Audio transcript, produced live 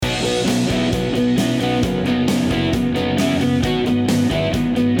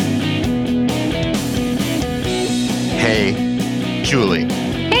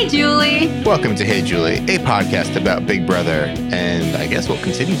Welcome to Hey Julie, a podcast about Big Brother, and I guess will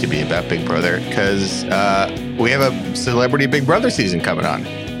continue to be about Big Brother because we have a Celebrity Big Brother season coming on.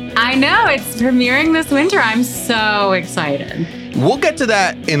 I know, it's premiering this winter. I'm so excited. We'll get to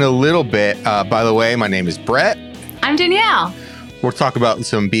that in a little bit. By the way, my name is Brett. I'm Danielle. We'll talk about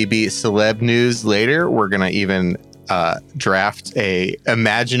some BB celeb news later. We're going to even draft a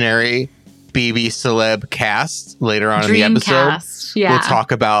imaginary BB celeb cast later on in the episode. Cast, yeah. We'll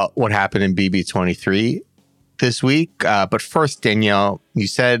talk about what happened in BB 23 this week. But first, Danielle, you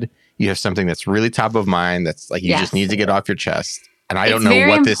said you have something that's really top of mind. That's like you just need to get off your chest. And I don't know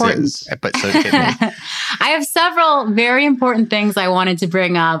what this is, but so hit me. I have several very important things I wanted to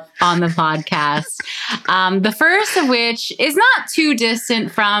bring up on the podcast. The first of which is not too distant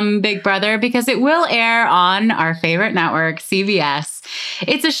from Big Brother because it will air on our favorite network, CBS.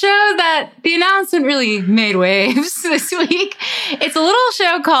 It's a show that the announcement really made waves this week. It's a little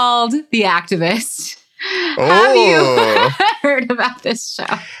show called The Activist. Oh. Have you heard about this show?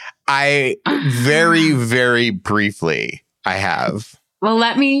 I very briefly. I have. Well,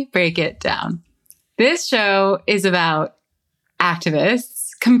 let me break it down. This show is about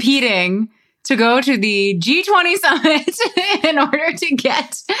activists competing to go to the G20 summit in order to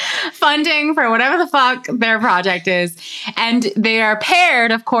get funding for whatever the fuck their project is. And they are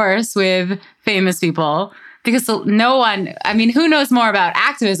paired, of course, with famous people because no one, I mean, who knows more about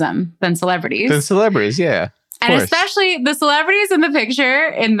activism than celebrities? Than celebrities, yeah. And especially the celebrities in the picture,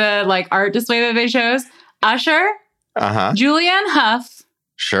 in the like art display that they chose, Usher, Julianne Hough.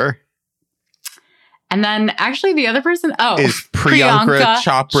 Sure. And then actually the other person, is Priyanka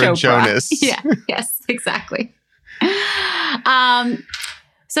Chopra Jonas. Yeah, yes, exactly. So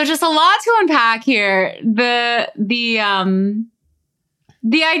just a lot to unpack here. The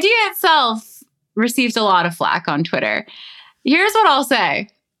idea itself received a lot of flack on Twitter. Here's what I'll say.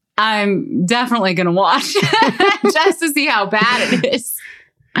 I'm definitely going to watch just to see how bad it is.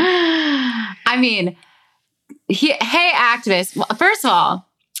 I mean, hey, activists. Well, first of all,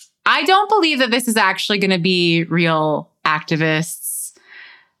 I don't believe that this is actually going to be real activists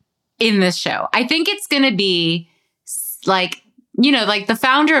in this show. I think it's going to be like, you know, like the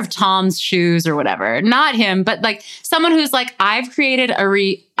founder of Tom's Shoes or whatever. Not him, but like someone who's like, I've created a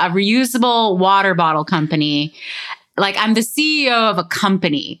reusable water bottle company. Like I'm the CEO of a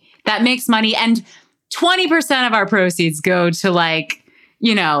company that makes money and 20% of our proceeds go to like,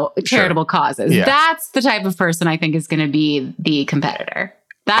 you know, charitable causes. Yeah. That's the type of person I think is going to be the competitor.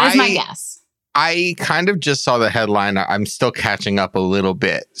 That is my guess. I kind of just saw the headline. I'm still catching up a little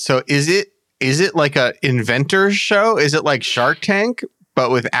bit. So is it like a inventor show? Is it like Shark Tank,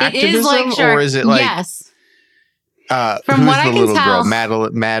 but with activism? It is like or is it like yes? From what I can tell,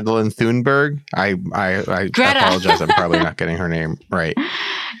 Madeline Thunberg. I apologize. I'm probably not getting her name right.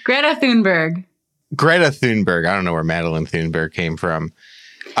 Greta Thunberg. I don't know where Madeline Thunberg came from.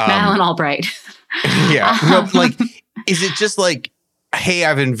 Madeleine Albright. Yeah. No, like, is it just like, hey,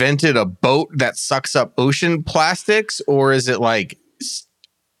 I've invented a boat that sucks up ocean plastics? Or is it like,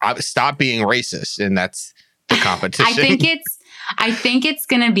 stop being racist and that's the competition? I think it's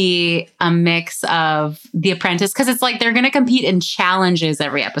going to be a mix of The Apprentice because it's like they're going to compete in challenges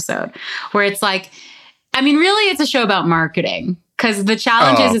every episode where it's like, I mean, really, it's a show about marketing. Because the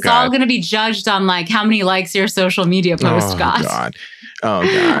challenges, it's all going to be judged on like how many likes your social media post got. Oh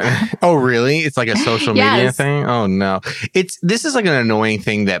God. Oh really? It's like a social media thing? Oh no. This is like an annoying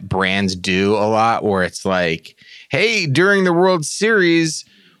thing that brands do a lot where it's like, hey, during the World Series,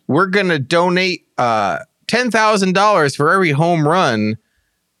 we're gonna donate $10,000 for every home run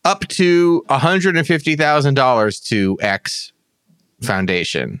up to $150,000 to X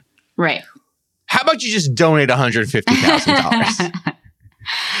foundation. Right. How about you just donate $150,000?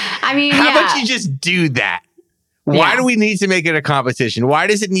 I mean, how about you just do that? Why do we need to make it a competition? Why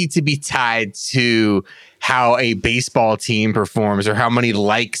does it need to be tied to how a baseball team performs or how many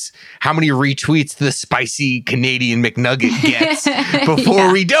likes, how many retweets the spicy Canadian McNugget gets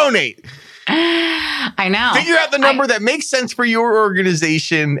before we donate? I know. Figure out the number that makes sense for your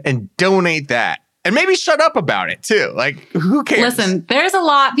organization and donate that. And maybe shut up about it, too. Like, who cares? Listen,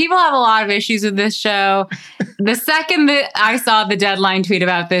 people have a lot of issues with this show. The second that I saw the Deadline tweet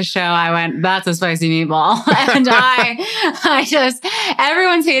about this show, I went, that's a spicy meatball. And I just,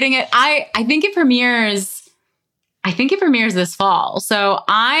 everyone's hating it. I think it premieres this fall. So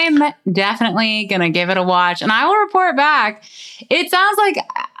I'm definitely going to give it a watch. And I will report back. It sounds like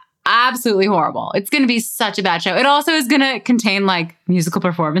absolutely horrible. It's going to be such a bad show. It also is going to contain like musical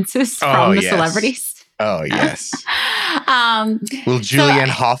performances from the celebrities. Oh, yes. Will Julianne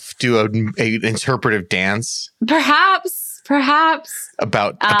Hough do an interpretive dance? Perhaps.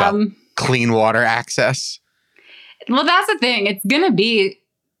 About clean water access. Well, that's the thing. It's gonna be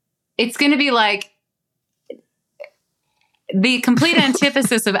like the complete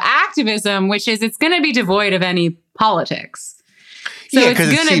antithesis of activism, which is it's gonna be devoid of any politics. So yeah,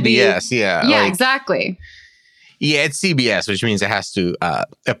 because it's CBS. Yeah, exactly. Yeah, it's CBS, which means it has to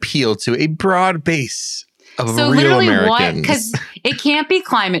appeal to a broad base of so real literally Americans. Because it can't be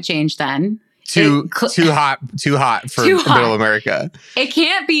climate change then. Too hot for middle America. It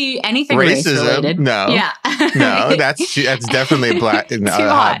can't be anything racism. Race related. No, yeah, no, that's definitely a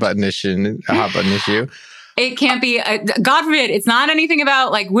hot button issue. It can't be. God forbid, it's not anything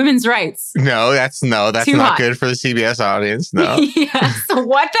about like women's rights. No, that's not good for the CBS audience. No. Yeah. So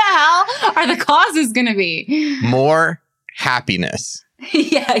what the hell are the causes going to be? More happiness.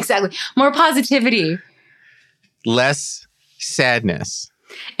 Yeah, exactly. More positivity. Less sadness.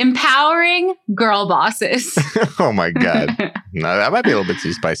 Empowering girl bosses. Oh my God. No, that might be a little bit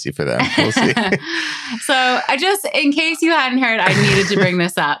too spicy for them. We'll see. So in case you hadn't heard, I needed to bring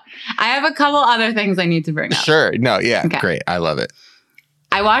this up. I have a couple other things I need to bring up. Sure. No, yeah. Okay. Great. I love it.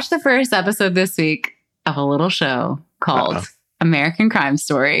 I watched the first episode this week of a little show called American Crime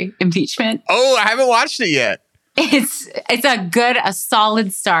Story: Impeachment. Oh, I haven't watched it yet. It's a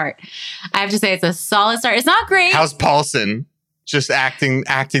solid start. I have to say it's a solid start. It's not great. How's Paulson? Just acting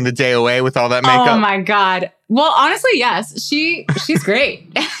the day away with all that makeup. Oh my God. Well, honestly, yes. She's great.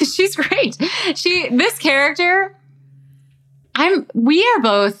 She's great. This character, we are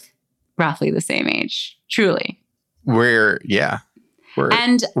both roughly the same age. Truly. We're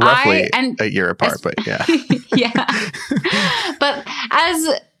roughly a year apart, but yeah. Yeah. But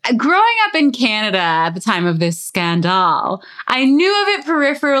as growing up in Canada at the time of this scandal, I knew of it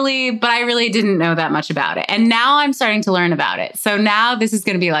peripherally, but I really didn't know that much about it. And now I'm starting to learn about it. So now this is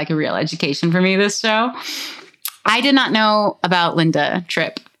going to be like a real education for me, this show. I did not know about Linda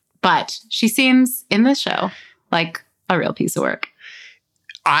Tripp, but she seems in this show like a real piece of work.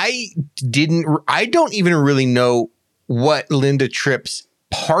 I don't even really know what Linda Tripp's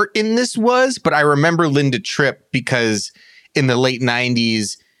part in this was, but I remember Linda Tripp because in the late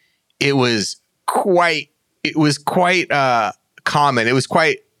 90s, it was quite common. It was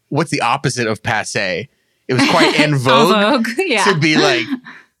quite, what's the opposite of passé? It was quite en vogue, to be like,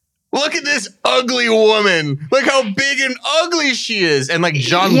 look at this ugly woman. Look how big and ugly she is. And like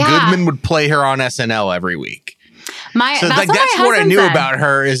John Goodman would play her on SNL every week. That's what I knew about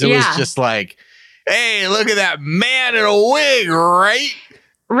her is it was just like, hey, look at that man in a wig, right?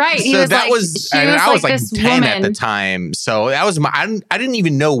 Right. So I was like 10 at the time. So that was I didn't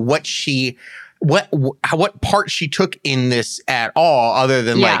even know what part she took in this at all, other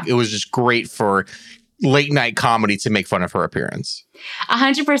than like it was just great for late night comedy to make fun of her appearance.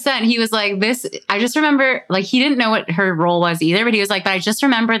 100%. He was like this. I just remember like he didn't know what her role was either, but he was like, but I just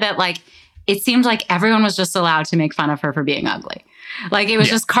remember that like it seemed like everyone was just allowed to make fun of her for being ugly. Like it was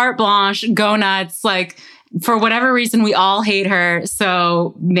just carte blanche, go nuts, like for whatever reason, we all hate her,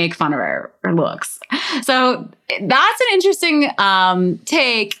 so make fun of her looks. So that's an interesting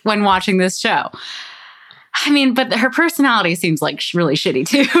take when watching this show. I mean, but her personality seems like really shitty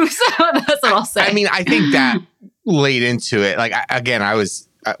too. So that's what I'll say. I mean, I think that laid into it. Like, I was,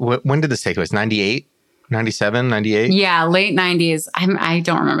 when did this take place? 98? 97, 98? Yeah, late 90s. I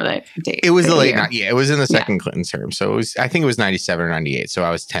don't remember that date. It was it was in the second Clinton term. So I think it was 97 or 98. So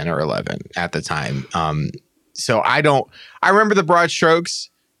I was 10 or 11 at the time. So I remember the broad strokes.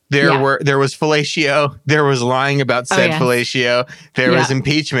 There was fellatio. There was lying about said fellatio. There was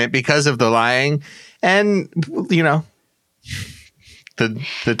impeachment because of the lying. And, you know,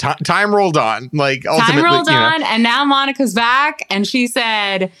 the time rolled on. Like ultimately, time rolled on, and now Monica's back, and she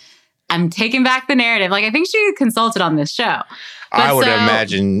said, I'm taking back the narrative. Like, I think she consulted on this show. But I would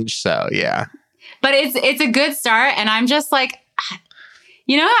imagine so, yeah. But it's a good start, and I'm just like,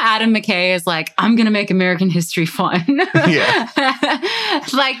 you know how Adam McKay is like, I'm going to make American history fun. Yeah.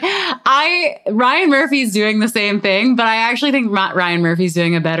 Like, Ryan Murphy's doing the same thing, but I actually think Ryan Murphy's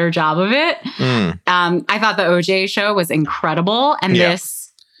doing a better job of it. I thought the OJ show was incredible, and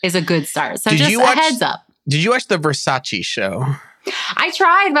this is a good start. So just a heads up. Did you watch the Versace show? I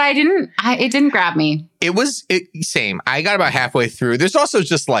tried, but it didn't grab me. Same. I got about halfway through. There's also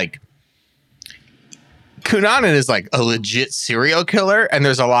just like, Cunanan is like a legit serial killer, and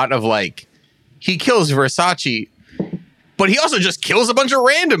there's a lot of like, he kills Versace, but he also just kills a bunch of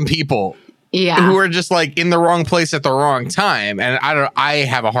random people who are just like in the wrong place at the wrong time. And I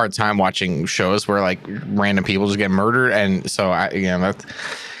have a hard time watching shows where like random people just get murdered. And so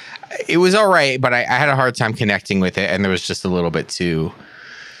it was all right, but I had a hard time connecting with it, and there was just a little bit too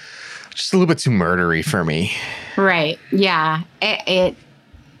murdery for me. Right. Yeah.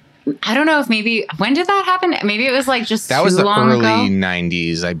 I don't know if when did that happen? Maybe it was like just that was the long early ago.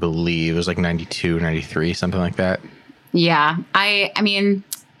 90s, I believe. It was like 92, 93, something like that. Yeah. I mean,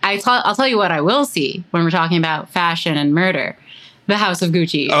 I'll tell you what I will see when we're talking about fashion and murder. The House of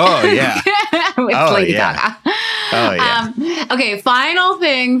Gucci. Oh, yeah. With Lady Gaga. Oh, yeah. Okay, final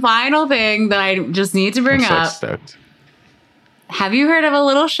thing that I just need to bring up. So stoked. Have you heard of a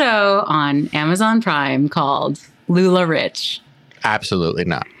little show on Amazon Prime called LuLaRich? Absolutely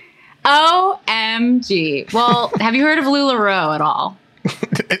not. OMG. Well, have you heard of LuLaRoe at all?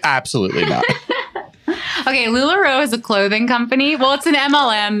 Absolutely not. Okay, LuLaRoe is a clothing company. Well, it's an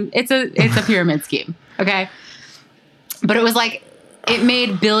MLM. It's a pyramid scheme. Okay. But it was like, it made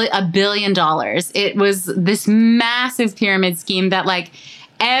 $1 billion. It was this massive pyramid scheme that like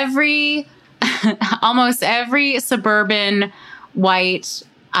almost every suburban white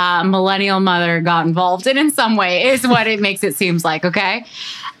millennial mother got involved in some way is what it makes it seems like. Okay.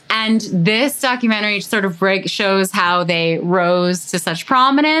 And this documentary sort of shows how they rose to such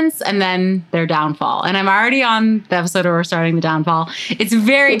prominence and then their downfall. And I'm already on the episode where we're starting the downfall. It's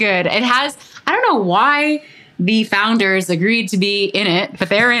very good. It has, I don't know why the founders agreed to be in it, but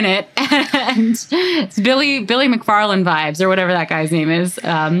they're in it. And it's Billy McFarlane vibes or whatever that guy's name is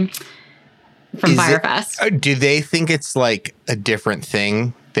from Fyre Fest. Do they think it's like a different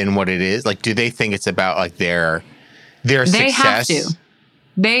thing than what it is? Like, do they think it's about like their success? They have to.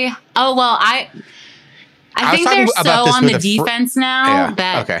 I think they're so on the defense now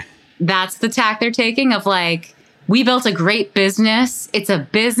that that's the tack they're taking of like, we built a great business. It's a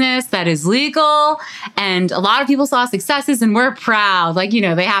business that is legal and a lot of people saw successes and we're proud. Like,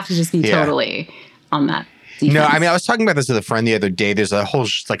 they have to just be totally on that defense. No, I mean, I was talking about this with a friend the other day. There's a whole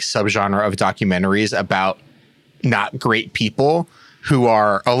like subgenre of documentaries about not great people who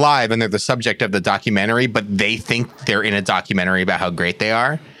are alive and they're the subject of the documentary, but they think they're in a documentary about how great they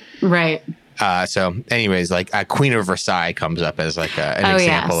are. Right. So anyways, like Queen of Versailles comes up as like an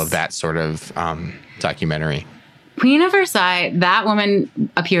example of that sort of documentary. Queen of Versailles, that woman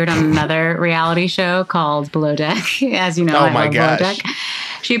appeared on another reality show called Below Deck. As you know, I love Below Deck.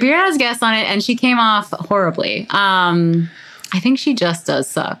 She appeared as a guest on it and she came off horribly. I think she just does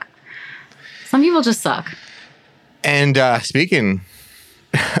suck. Some people just suck. And speaking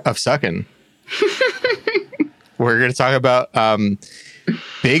of sucking, we're going to talk about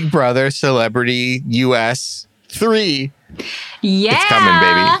Big Brother Celebrity US 3. Yeah. It's coming,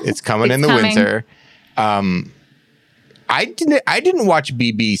 baby. It's coming in the winter. I didn't watch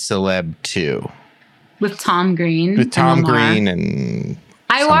BB Celeb 2 with Tom Green. With Tom Green and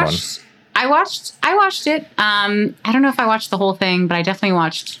I watched it. I don't know if I watched the whole thing, but I definitely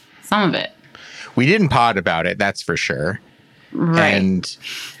watched some of it. We didn't pod about it, that's for sure. Right. And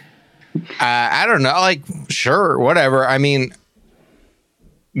I don't know, like, sure, whatever. I mean,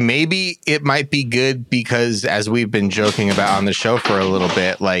 maybe it might be good because, as we've been joking about on the show for a little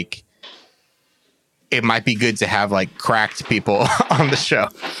bit, like, it might be good to have like cracked people on the show.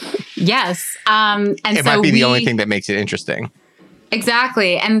 Yes. And it might be the only thing that makes it interesting.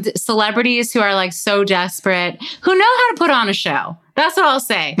 Exactly. And celebrities who are like so desperate, who know how to put on a show. That's what I'll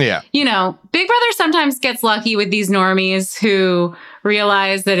say. Yeah. Big Brother sometimes gets lucky with these normies who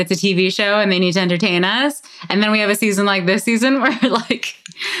realize that it's a TV show and they need to entertain us. And then we have a season like this season where like,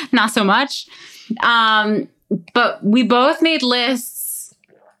 not so much. But we both made lists.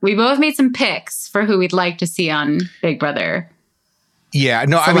 We both made some picks for who we'd like to see on Big Brother. Yeah,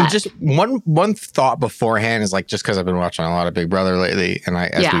 no, I mean, just one thought beforehand is like, just because I've been watching a lot of Big Brother lately, and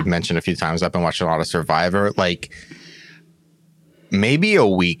as we've mentioned a few times, I've been watching a lot of Survivor. Like, maybe a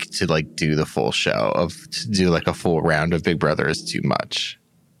week to like do the full show to do like a full round of Big Brother is too much.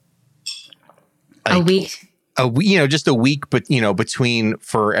 Like, a week, just a week, but between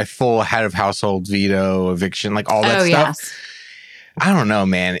for a full head of household veto, eviction, like all that stuff. Yes. I don't know,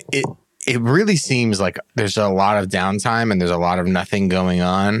 man. It really seems like there's a lot of downtime and there's a lot of nothing going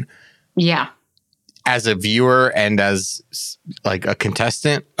on. Yeah. As a viewer and as like a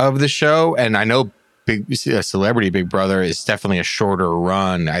contestant of the show. And I know Celebrity Big Brother is definitely a shorter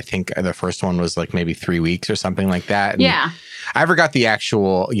run. I think the first one was like maybe 3 weeks or something like that. And yeah. I forgot the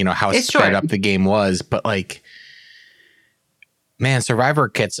actual, how spread up the game was, but like, man, Survivor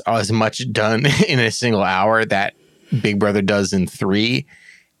gets as much done in a single hour that Big Brother does in 3.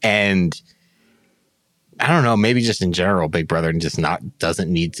 And I don't know, maybe just in general, Big Brother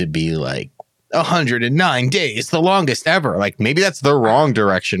doesn't need to be like 109 days, the longest ever. Like maybe that's the wrong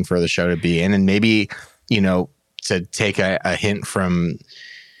direction for the show to be in. And maybe, to take a hint from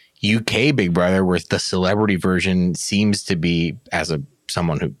UK Big Brother, where the celebrity version seems to be, as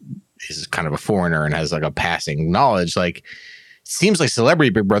someone who is kind of a foreigner and has like a passing knowledge, like seems like Celebrity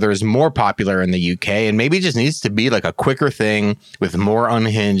Big Brother is more popular in the UK, and maybe it just needs to be like a quicker thing with more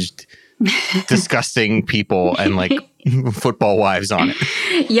unhinged, disgusting people and like football wives on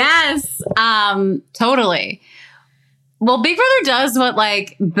it. Yes, totally. Well, Big Brother does what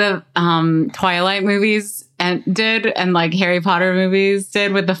like the Twilight movies did and like Harry Potter movies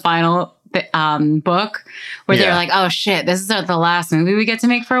did with the final book, where they're like, oh shit, this is the last movie we get to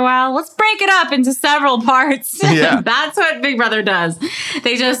make for a while. Let's break it up into several parts. Yeah. That's what Big Brother does.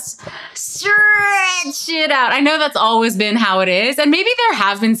 They just stretch it out. I know that's always been how it is. And maybe there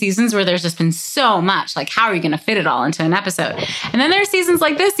have been seasons where there's just been so much. Like, how are you going to fit it all into an episode? And then there's seasons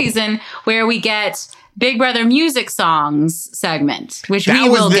like this season where we get Big Brother music songs segment, which we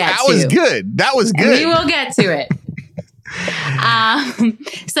will get to. That was good. That was good. We will get to it.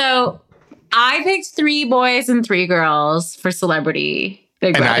 So I picked 3 boys and 3 girls for Celebrity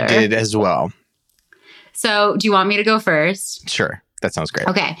Big Brother. And I did as well. So do you want me to go first? Sure. That sounds great.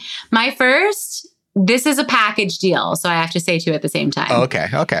 Okay. My first, this is a package deal, so I have to say 2 at the same time. Oh, okay.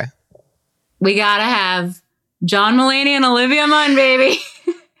 Okay. We got to have John Mulaney and Olivia Munn, baby.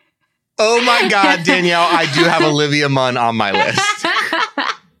 Oh my God, Danielle, I do have Olivia Munn on my list.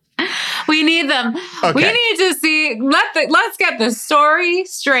 We need them. Okay. We need to see. Let's get the story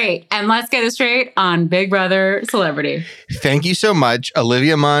straight, and let's get it straight on Big Brother Celebrity. Thank you so much.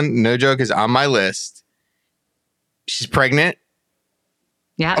 Olivia Munn, no joke, is on my list. She's pregnant.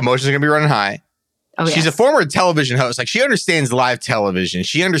 Yeah. Emotions are going to be running high. Oh, she's a former television host. Like, she understands live television.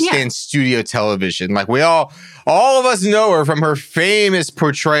 She understands studio television. Like, all of us know her from her famous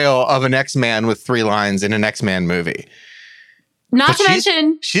portrayal of an X-Man with 3 lines in an X-Man movie. Not to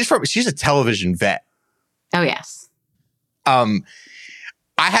mention, she's a television vet. Oh, yes. I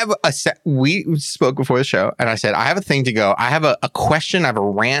have we spoke before the show, and I said, I have a thing to go. I have a question. I have a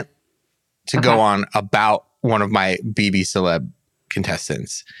rant to go on about one of my BB Celeb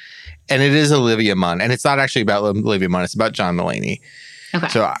contestants. And it is Olivia Munn. And it's not actually about Olivia Munn. It's about John Mulaney. Okay.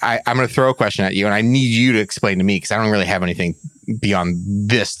 So I'm going to throw a question at you, and I need you to explain to me, because I don't really have anything beyond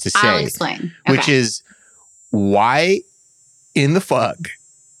this to say. I'll explain. Okay. Which is, why in the fuck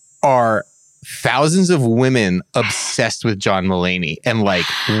are thousands of women obsessed with John Mulaney and like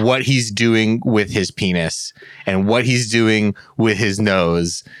what he's doing with his penis and what he's doing with his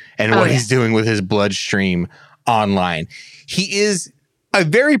nose and what he's doing with his bloodstream online? He is a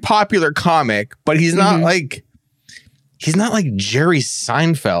very popular comic, but he's not like Jerry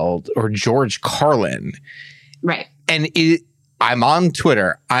Seinfeld or George Carlin. Right. And I'm on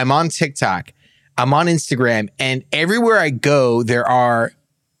Twitter, I'm on TikTok, I'm on Instagram, and everywhere I go, there are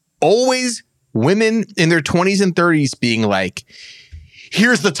always women in their 20s and 30s being like,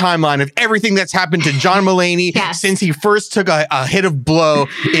 here's the timeline of everything that's happened to John Mulaney since he first took a hit of blow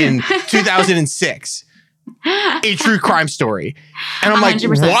in 2006. A true crime story. And I'm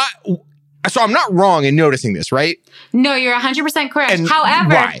 100%. Like, what? So I'm not wrong in noticing this, right? No, you're 100% correct. And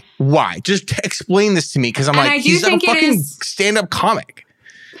however, why? Just explain this to me, because I'm like, he's a fucking stand-up comic.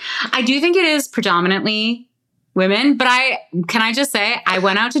 I do think it is predominantly women, but can I just say, I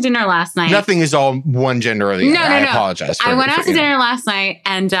went out to dinner last night. Nothing is all one gender or the other. I apologize. I went out to dinner last night,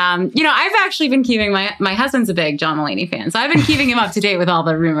 and I've actually been keeping my husband's a big John Mulaney fan, so I've been keeping him up to date with all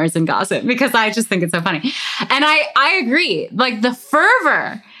the rumors and gossip because I just think it's so funny. And I agree, like the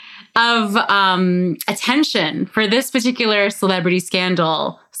fervor of attention for this particular celebrity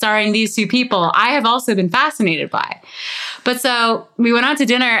scandal starring these 2 people, I have also been fascinated by. But so we went out to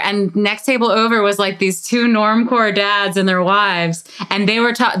dinner, and next table over was like these 2 normcore dads and their wives. And they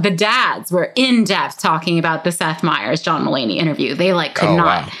were the dads were in depth talking about the Seth Meyers, John Mulaney interview. They could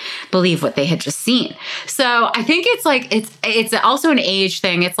not believe what they had just seen. So I think it's like, it's also an age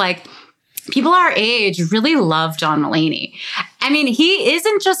thing. It's like, people our age really love John Mulaney. I mean, he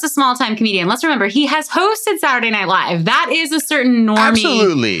isn't just a small-time comedian. Let's remember, he has hosted Saturday Night Live. That is a certain normie.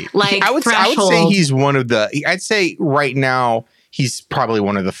 Absolutely. Like, I would say he's one of the, I'd say right now, he's probably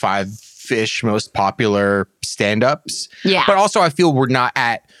one of the 5-ish most popular stand-ups. Yeah. But also I feel we're not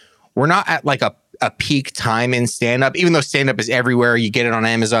at like a peak time in stand-up, even though stand-up is everywhere. You get it on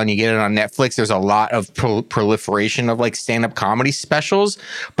Amazon, you get it on Netflix. There's a lot of proliferation of like stand-up comedy specials,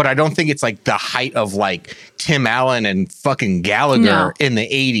 but I don't think it's like the height of like Tim Allen and fucking Gallagher in the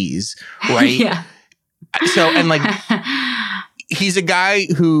 80s, right? Yeah. So, and like, he's a guy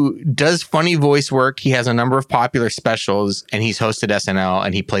who does funny voice work. He has a number of popular specials, and he's hosted SNL,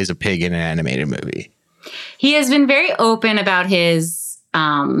 and he plays a pig in an animated movie. He has been very open about his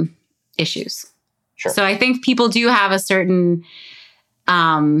issues. Sure. So I think people do have a certain,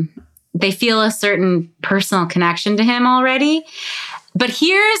 they feel a certain personal connection to him already. But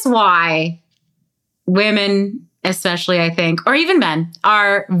here's why women especially, I think, or even men,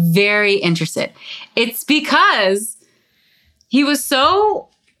 are very interested. It's because he was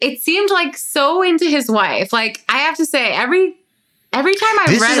it seemed like so into his wife. Like, I have to say, every time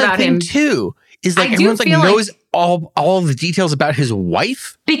I've read about him too, is like everyone's like knows all the details about his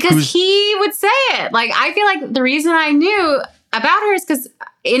wife. Because he would say it. Like, I feel like the reason I knew about her is because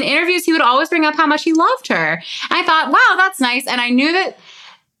in interviews, he would always bring up how much he loved her. And I thought, wow, that's nice. And I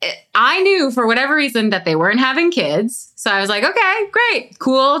knew for whatever reason that they weren't having kids. So I was like, okay, great,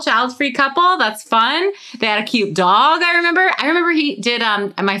 cool, child-free couple. That's fun. They had a cute dog. I remember he did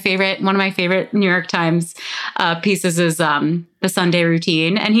one of my favorite New York Times pieces is the Sunday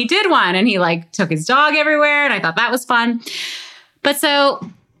Routine. And he did one, and he like took his dog everywhere. And I thought that was fun. But so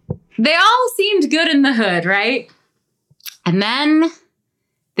they all seemed good in the hood, right? And then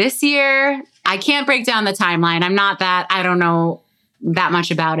this year, I can't break down the timeline. I don't know that much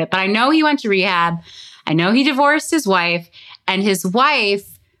about it, but I know he went to rehab. I know he divorced his wife, and his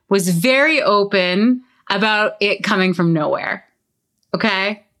wife was very open about it coming from nowhere.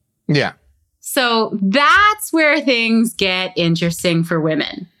 Okay? Yeah. So that's where things get interesting for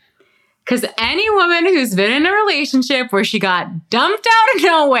women. Because any woman who's been in a relationship where she got dumped out of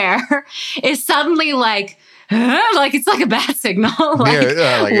nowhere is suddenly like, like it's like a bad signal.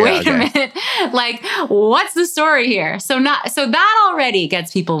 Wait a minute. Like, what's the story here? So that already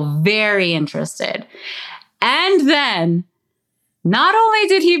gets people very interested. And then not only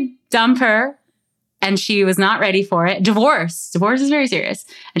did he dump her and she was not ready for it, divorce is very serious,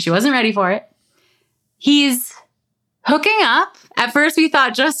 and she wasn't ready for it. He's hooking up. At first we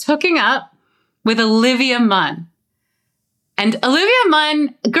thought just hooking up with Olivia Munn. And Olivia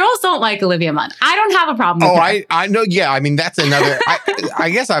Munn, girls don't like Olivia Munn. I don't have a problem with her. I know. Yeah. I mean, that's another, I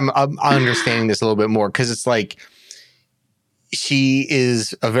guess I'm understanding this a little bit more because it's like, she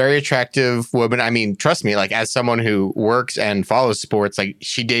is a very attractive woman. I mean, trust me, like as someone who works and follows sports, like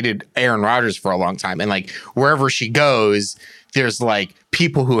she dated Aaron Rodgers for a long time. And like wherever she goes, there's like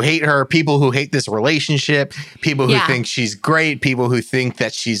people who hate her, people who hate this relationship, people who think she's great, people who think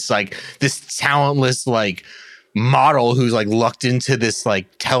that she's like this talentless, like, model who's like lucked into this like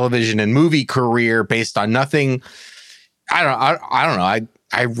television and movie career based on nothing. I don't know.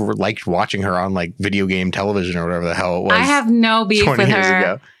 I liked watching her on like video game television or whatever the hell it was. I have no beef with her.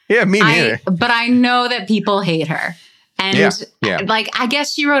 Ago. Yeah, me neither. But I know that people hate her. And like, I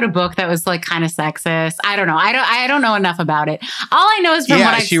guess she wrote a book that was like kind of sexist. I don't know. I don't know enough about it. All I know is from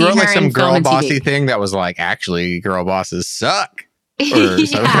what I've seen her in film and TV. She wrote like some girl bossy thing that was like, actually, girl bosses suck.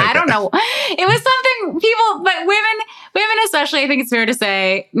 I don't know. It was something but women especially, I think it's fair to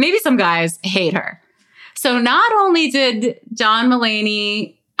say, maybe some guys hate her. So not only did John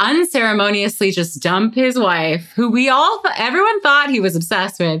Mulaney unceremoniously just dump his wife, who everyone thought he was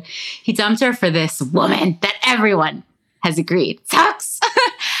obsessed with, he dumped her for this woman that everyone has agreed sucks.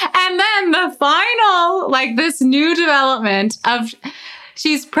 And then the final, like this new development of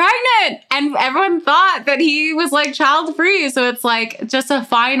she's pregnant, and everyone thought that he was like child free. So it's like just a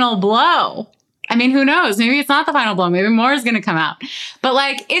final blow. I mean, who knows? Maybe it's not the final blow. Maybe more is going to come out. But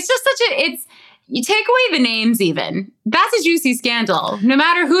like, it's just you take away the names even. That's a juicy scandal, no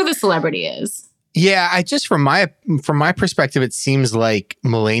matter who the celebrity is. Yeah, I just from my perspective, it seems like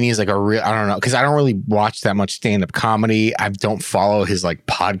Mulaney is like a real, I don't know, because I don't really watch that much stand-up comedy. I don't follow his like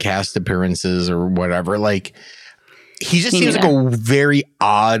podcast appearances or whatever. Like, he just seems like a very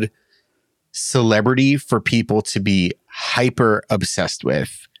odd celebrity for people to be hyper obsessed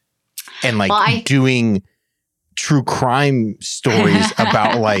with and like doing true crime stories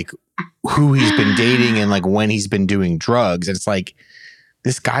about like who he's been dating and like when he's been doing drugs. And it's like,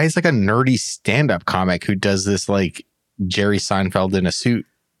 this guy is like a nerdy stand-up comic who does this like Jerry Seinfeld in a suit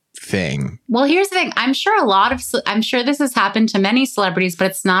thing. Well, here's the thing. I'm sure this has happened to many celebrities,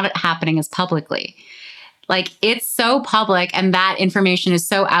 but it's not happening as publicly. Like, it's so public and that information is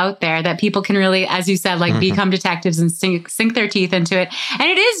so out there that people can really, as you said, like become detectives and sink their teeth into it. And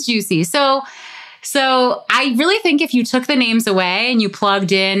it is juicy. So I really think if you took the names away and you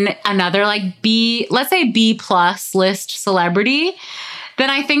plugged in another like let's say B+ list celebrity, then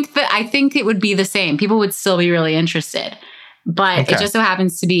I think it would be the same. People would still be really interested. But it just so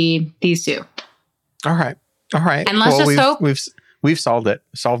happens to be these two. All right. And let's just hope we've solved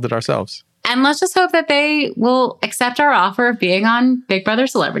it ourselves. And let's just hope that they will accept our offer of being on Big Brother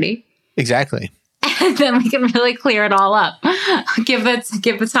Celebrity. Exactly. And then we can really clear it all up. Give the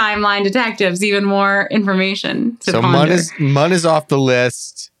timeline detectives even more information to ponder. Munn is off the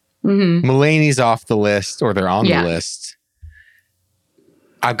list. Mm-hmm. Mulaney's off the list, or they're on the list.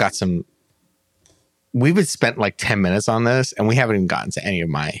 I've got some. We've spent like 10 minutes on this, and we haven't even gotten to any of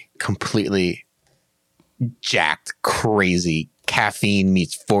my completely jacked, crazy, caffeine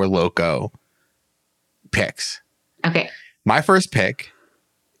meets Four Loko picks. Okay. My first pick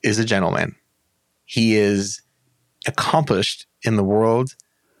is a gentleman. He is accomplished in the world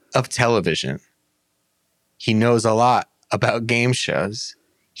of television. He knows a lot about game shows.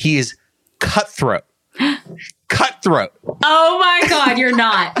 He is cutthroat. Cutthroat. Oh my God, you're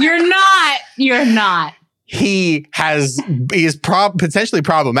not. You're not. You're not. He is potentially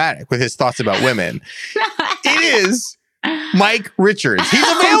problematic with his thoughts about women. It is Mike Richards. He's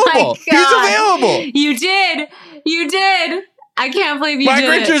available. He's available. You did. I can't believe you did.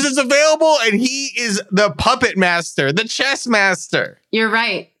 Mike Richards is available, and he is the puppet master, the chess master. You're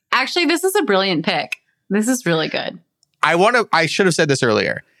right. Actually, this is a brilliant pick. This is really good. I should have said this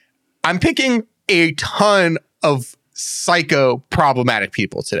earlier. I'm picking a ton of psycho problematic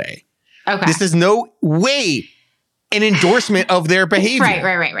people today. Okay. This is no way an endorsement of their behavior.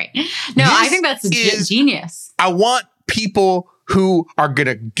 Right. No, I think that's genius. I want people who are going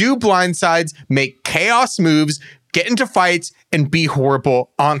to do blindsides, make chaos moves, get into fights, and be horrible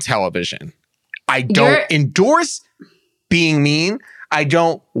on television. I don't endorse being mean. I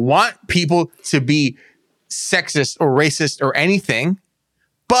don't want people to be sexist or racist or anything,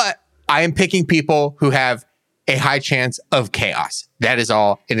 but I am picking people who have a high chance of chaos. That is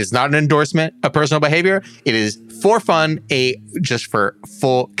all. It is not an endorsement of personal behavior. It is for fun, just for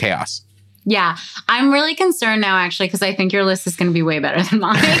full chaos. Yeah. I'm really concerned now, actually, because I think your list is going to be way better than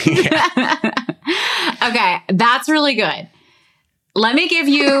mine. Okay. That's really good. Let me give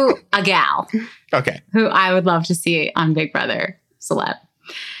you a gal. Okay. Who I would love to see on Big Brother Celeb.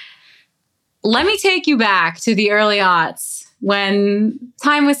 Let me take you back to the early aughts when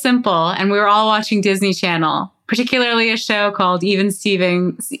time was simple and we were all watching Disney Channel, particularly a show called Even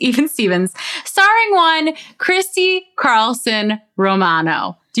Stevens, starring one Christy Carlson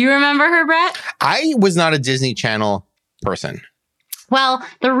Romano. Do you remember her, Brett? I was not a Disney Channel person. Well,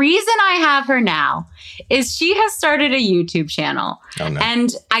 the reason I have her now is she has started a YouTube channel. Oh, no.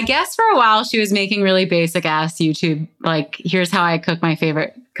 And I guess for a while she was making really basic ass YouTube, like, here's how I cook my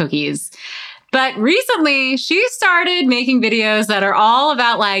favorite cookies. But recently she started making videos that are all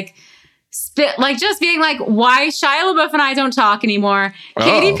about just being like, why Shia LaBeouf and I don't talk anymore. Oh.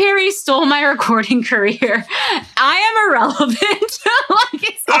 Katy Perry stole my recording career. I am irrelevant.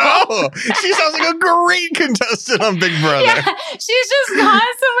 She sounds like a great contestant on Big Brother. Yeah, she's just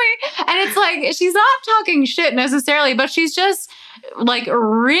constantly, and it's like, she's not talking shit necessarily, but she's just like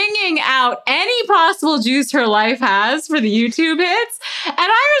wringing out any possible juice her life has for the YouTube hits. And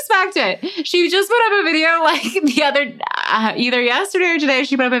I respect it. She just put up a video like either yesterday or today,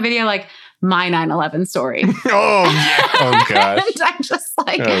 she put up a video like, my 9/11 story. Oh, yeah. Oh, gosh. And I'm just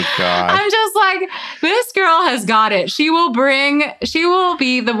like, this girl has got it. She will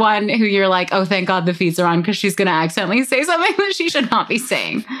be the one who you're like, oh, thank God the feeds are on, because she's going to accidentally say something that she should not be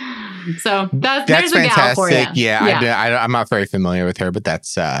saying. So there's fantastic. A gal for you. Yeah. I'm not very familiar with her, but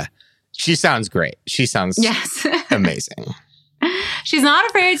she sounds great. She sounds amazing. She's not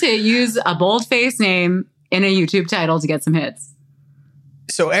afraid to use a bold-faced name in a YouTube title to get some hits.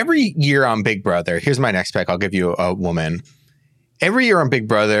 So every year on Big Brother, here's my next pick. I'll give you a woman. Every year on Big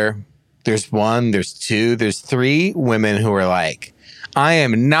Brother, there's 1, there's 2, there's 3 women who are like, I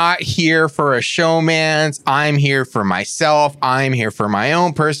am not here for a showman's. I'm here for myself. I'm here for my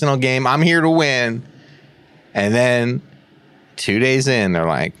own personal game. I'm here to win. And then 2 days in, they're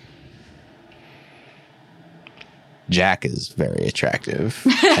like, Jack is very attractive.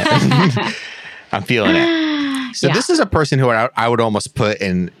 I'm feeling it. So this is a person who I would almost put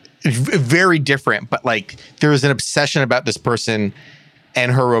in very different, but like there is an obsession about this person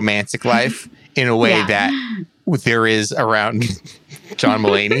and her romantic life in a way that there is around John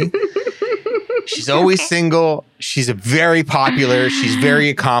Mulaney. She's always single. She's very popular. She's very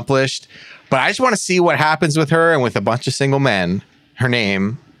accomplished. But I just want to see what happens with her and with a bunch of single men. Her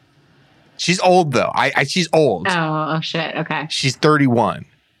name. She's old though. She's old. Oh shit. Okay. She's 31.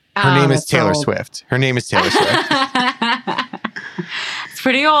 Her name is Taylor Swift. Her name is Taylor Swift. It's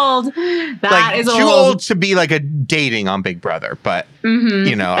pretty old. That is old. Too old to be like a dating on Big Brother, but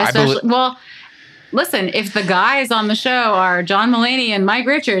you know, well, listen, if the guys on the show are John Mulaney and Mike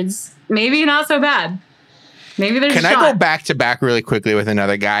Richards, maybe not so bad. Maybe there's Can I go back to back really quickly with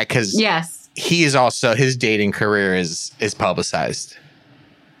another guy? Because he is also, his dating career is publicized.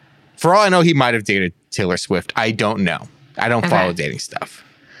 For all I know, he might have dated Taylor Swift. I don't know. I don't follow dating stuff.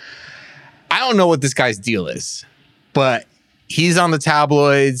 I don't know what this guy's deal is, but he's on the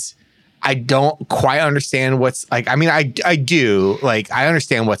tabloids. I don't quite understand what's like. I mean, I do. Like, I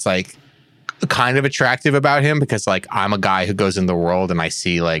understand what's like kind of attractive about him because like I'm a guy who goes in the world and I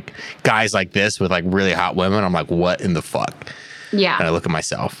see like guys like this with like really hot women. I'm like, what in the fuck? Yeah. And I look at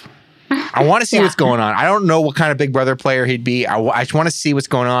myself. I want to see what's going on. I don't know what kind of Big Brother player he'd be. I just want to see what's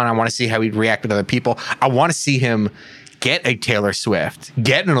going on. I want to see how he'd react with other people. I want to see him get a Taylor Swift,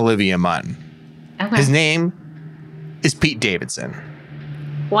 get an Olivia Munn. Okay. His name is Pete Davidson.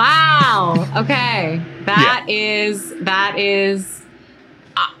 Wow. Okay. That is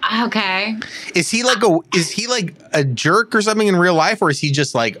okay. Is he like a jerk or something in real life, or is he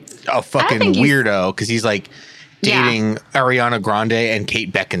just like a fucking weirdo because he's like dating Ariana Grande and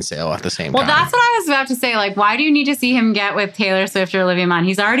Kate Beckinsale at the same time? Well, that's what I was about to say. Like, why do you need to see him get with Taylor Swift or Olivia Munn?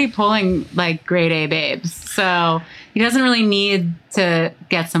 He's already pulling like grade A babes, so he doesn't really need to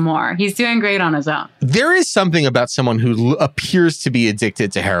get some more. He's doing great on his own. There is something about someone who appears to be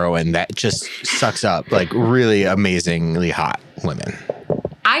addicted to heroin that just sucks up like really amazingly hot women.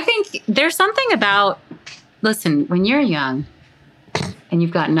 I think there's something about, listen, when you're young and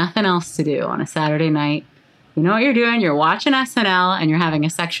you've got nothing else to do on a Saturday night, you know what you're doing? You're watching SNL and you're having a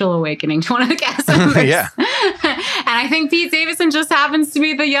sexual awakening to one of the cast members. Yeah. And I think Pete Davidson just happens to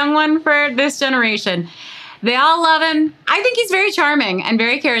be the young one for this generation. They all love him. I think he's very charming and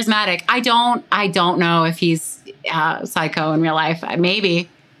very charismatic. I don't know if he's psycho in real life. Maybe.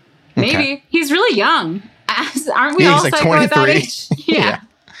 Okay. He's really young. Aren't we all like psycho 23. at that age? Yeah.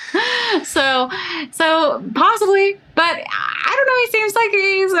 So possibly, but I don't know. He seems like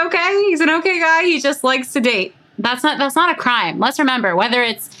he's okay. He's an okay guy. He just likes to date. That's not a crime. Let's remember, whether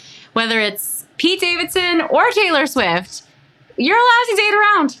it's Pete Davidson or Taylor Swift, you're allowed to date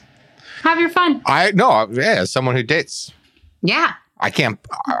around. Have your fun. As someone who dates. Yeah. I can't.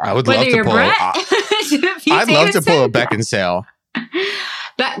 I would love to pull. I'd love to pull a Beckinsale.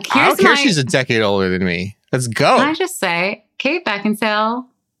 But I don't care if she's a decade older than me. Let's go. Can I just say, Kate Beckinsale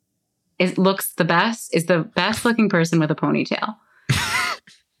is the best looking person with a ponytail.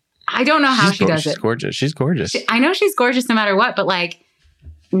 I don't know how she does it. She's gorgeous. I know she's gorgeous no matter what, but like,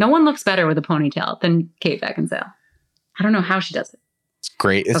 no one looks better with a ponytail than Kate Beckinsale. I don't know how she does it. It's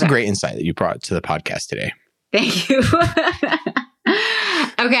great. It's a great insight that you brought to the podcast today. Thank you.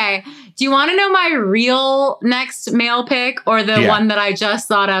 Okay. Do you want to know my real next male pick or the one that I just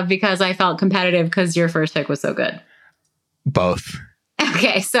thought of because I felt competitive because your first pick was so good? Both.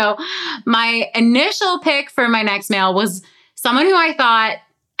 Okay. So my initial pick for my next male was someone who I thought,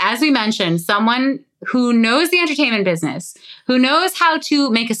 as we mentioned, someone who knows the entertainment business, who knows how to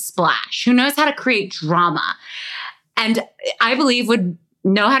make a splash, who knows how to create drama. And I believe would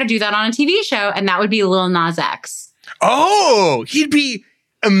know how to do that on a TV show. And that would be Lil Nas X. Oh, he'd be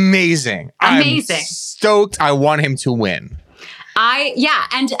amazing. Amazing. I'm stoked. I want him to win.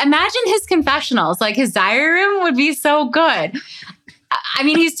 And imagine his confessionals. Like his diary room would be so good. I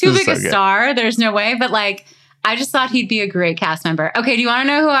mean, he's too big a star. There's no way. But like, I just thought he'd be a great cast member. Okay, do you want to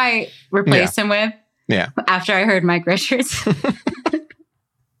know who I replaced him with? Yeah. After I heard Mike Richards.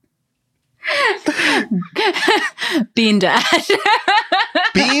 Bean Dad.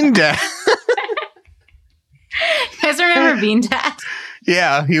 Bean Dad. You guys remember Bean Dad?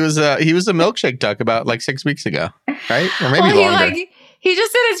 Yeah, he was a milkshake duck about like 6 weeks ago, right? Or maybe longer. He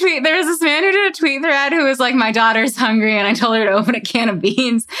just did a tweet. There was this man who did a tweet thread who was like, my daughter's hungry and I told her to open a can of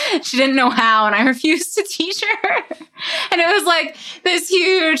beans. She didn't know how and I refused to teach her. And it was like this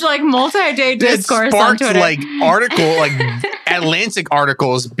huge like multi-day discourse on Twitter. Like article, like Atlantic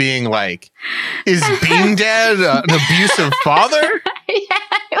articles being like, is Bean Dad an abusive father? Yeah,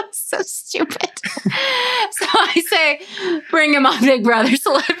 it was so stupid. So I say, bring him on Big Brother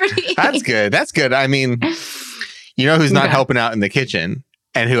Celebrity. That's good. That's good. I mean... You know who's not helping out in the kitchen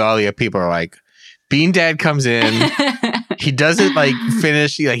and who all the people are like, Bean Dad comes in. He doesn't like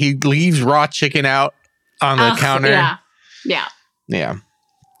finish. He leaves raw chicken out on the counter. Yeah. All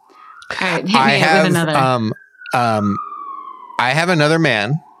right. Hit me with another. I have another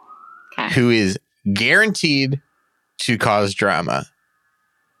man who is guaranteed to cause drama.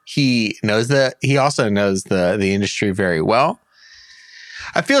 He also knows the industry very well.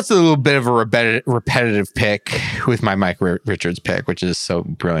 I feel it's a little bit of a repetitive pick with my Mike Richards pick, which is so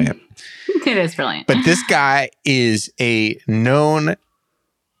brilliant. It is brilliant. But this guy is a known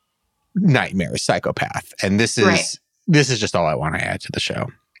nightmare psychopath. And this is just all I want to add to the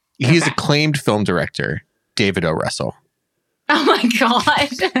show. He's acclaimed film director, David O. Russell. Oh my God.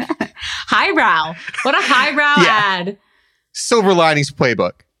 Highbrow. What a highbrow ad. Silver Linings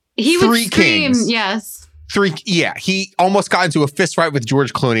Playbook. He would scream, Kings. Yes. He almost got into a fist fight with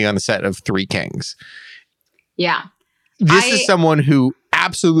George Clooney on the set of Three Kings. Yeah. This is someone who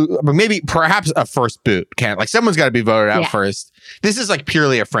absolute, maybe perhaps a first boot. Like someone's got to be voted out first. This is like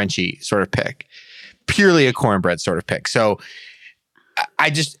purely a Frenchie sort of pick, purely a cornbread sort of pick. So I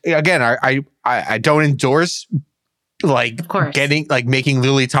just, again, I don't endorse like making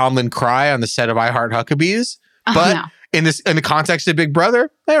Lily Tomlin cry on the set of I Heart Huckabees, but in the context of Big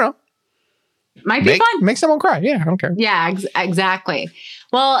Brother, I don't know. Might be fun. Make someone cry. Yeah, I don't care. Yeah, exactly.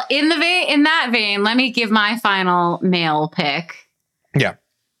 Well, in that vein, let me give my final male pick. Yeah.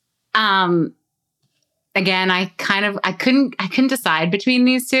 Again, I couldn't decide between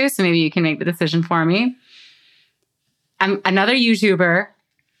these two, so maybe you can make the decision for me. I'm another YouTuber.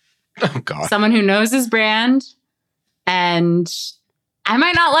 Oh God. Someone who knows his brand, and I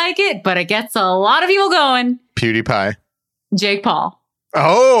might not like it, but it gets a lot of people going. PewDiePie. Jake Paul.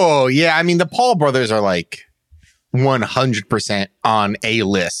 Oh, yeah. I mean, the Paul brothers are like 100% on a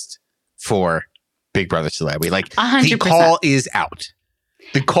list for Big Brother Celebrity. Like 100%. The call is out.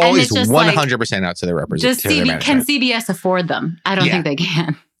 The call is 100% out to their representatives. Can CBS afford them? I don't think they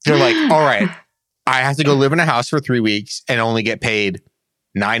can. They're like, all right, I have to go live in a house for 3 weeks and only get paid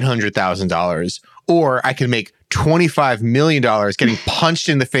 $900,000. Or I can make $25 million getting punched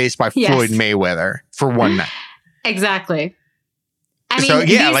in the face by Floyd Mayweather for one night. Exactly. I mean, so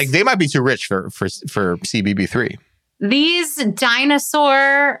yeah, like they might be too rich for CBB3. These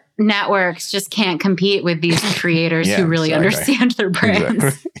dinosaur networks just can't compete with these creators who really understand their brands.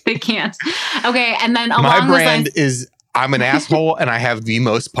 Exactly. They can't. Okay, and then along my brand is I'm an asshole and I have the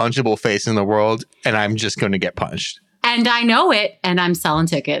most punchable face in the world, and I'm just going to get punched. And I know it, and I'm selling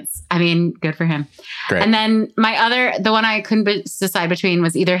tickets. I mean, good for him. Great. And then the one I couldn't decide between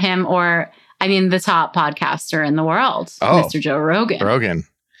was either him or, the top podcaster in the world, Mr. Joe Rogan.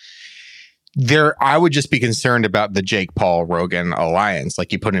 I would just be concerned about the Jake Paul Rogan alliance.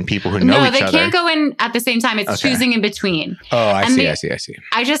 Like you put in people who know each other. No, they can't go in at the same time. It's choosing in between. Oh, I see.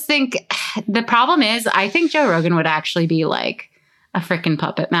 I just think the problem is I think Joe Rogan would actually be like a freaking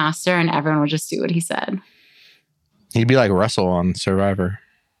puppet master and everyone would just do what he said. He'd be like Russell on Survivor.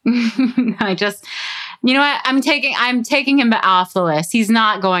 You know what? I'm taking him off the list. He's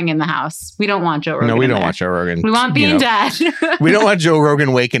not going in the house. We don't want Joe Rogan. No, we don't want Joe Rogan. We want being dead. We don't want Joe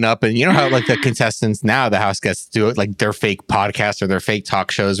Rogan waking up and you know how like the contestants now the house gets to do it like their fake podcasts or their fake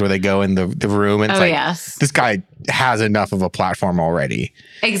talk shows where they go in the room and it's this guy has enough of a platform already.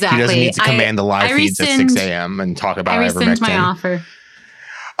 Exactly. He doesn't need to command the live feeds at 6 a.m. and talk about I rescind my offer.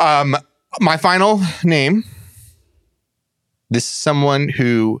 My final name. This is someone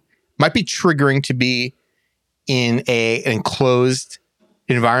who might be triggering to be in an enclosed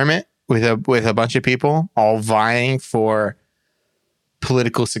environment with a bunch of people all vying for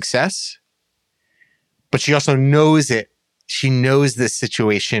political success. But she also knows it. She knows this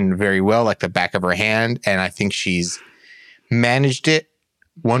situation very well, like the back of her hand. And I think she's managed it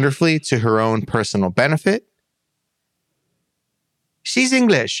wonderfully to her own personal benefit. She's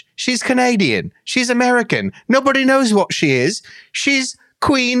English. She's Canadian. She's American. Nobody knows what she is. She's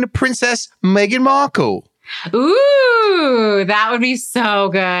Queen Princess Meghan Markle. Ooh, that would be so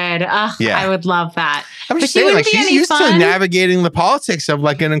good. I would love that. I'm just saying, like, she's used to navigating the politics of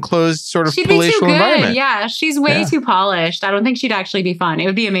like an enclosed sort of palatial environment. Yeah, she's way too polished. I don't think she'd actually be fun. It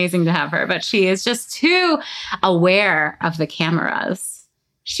would be amazing to have her, but she is just too aware of the cameras.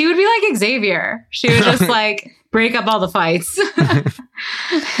 She would be like Xavier. She would just like break up all the fights.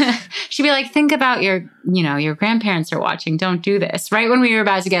 She'd be like, think about your grandparents are watching. Don't do this. Right when we were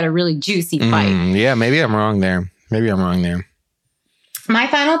about to get a really juicy fight. Yeah, maybe I'm wrong there. My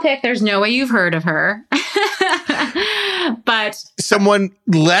final pick, there's no way you've heard of her. But someone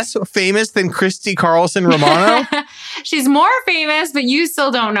less famous than Christy Carlson Romano? She's more famous, but you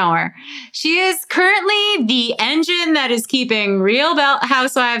still don't know her. She is currently the engine that is keeping Real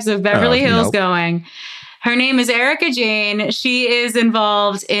Housewives of Beverly Hills going. Her name is Erika Jayne. She is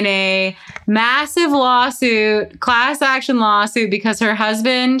involved in a massive lawsuit, class action lawsuit, because her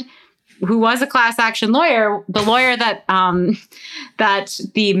husband, who was a class action lawyer, the lawyer that that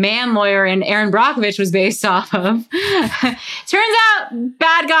the man lawyer in Erin Brockovich was based off of, turns out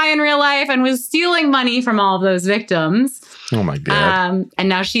bad guy in real life and was stealing money from all of those victims. Oh my God. And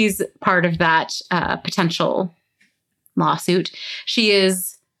now she's part of that potential lawsuit. She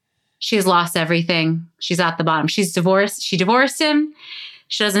has lost everything. She's at the bottom. She's divorced. She divorced him.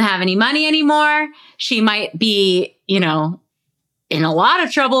 She doesn't have any money anymore. She might be, in a lot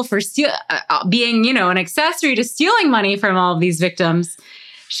of trouble for being, an accessory to stealing money from all of these victims.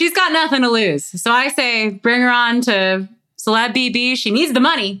 She's got nothing to lose. So I say, bring her on to Celeb BB. She needs the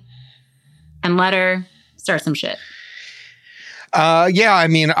money and let her start some shit. I'm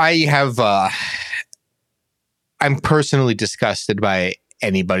personally disgusted by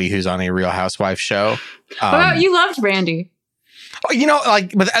anybody who's on a Real Housewives show. Well, you loved Brandi. You know,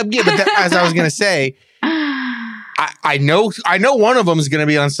 like, but as I was gonna say, I know one of them is gonna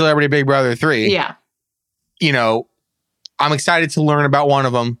be on Celebrity Big Brother 3. Yeah. You know, I'm excited to learn about one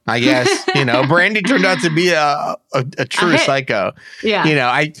of them, I guess. You know, Brandi turned out to be a true psycho. Yeah. You know,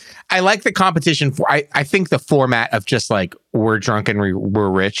 I like the competition. I think the format of just like we're drunk and we're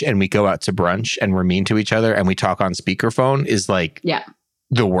rich and we go out to brunch and we're mean to each other and we talk on speakerphone is like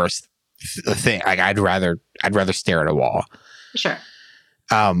the worst thing. Like I'd rather stare at a wall. Sure.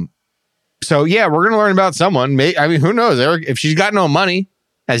 So yeah, we're gonna learn about someone. I mean, who knows, Eric? If she's got no money,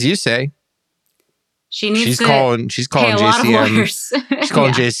 as you say. She's calling JCM. She's calling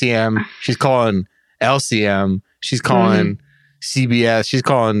JCM. She's calling LCM. She's calling CBS. She's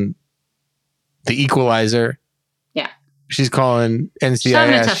calling The Equalizer. Yeah. She's calling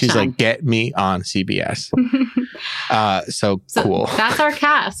NCIS. She's like, get me on CBS. So cool. That's our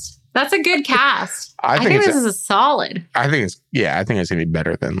cast. That's a good cast. I think this is a solid. I think it's going to be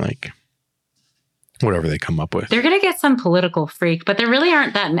better than like whatever they come up with. They're going to get some political freak, but there really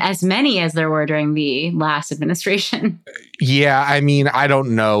aren't that as many as there were during the last administration. Yeah, I mean, I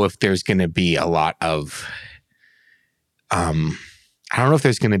don't know if there's going to be a lot of, I don't know if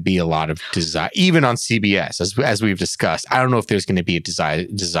there's going to be a lot of desire, even on CBS, as we've discussed. I don't know if there's going to be a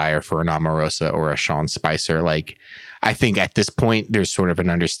desire for an Omarosa or a Sean Spicer. Like, I think at this point, there's sort of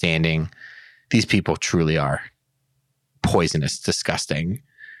an understanding these people truly are poisonous, disgusting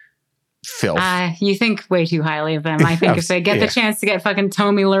filth. You think way too highly of them. I think if they get the chance to get fucking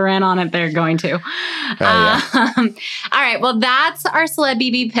Tommy Loren on it, they're going to. All right. Well, that's our Celeb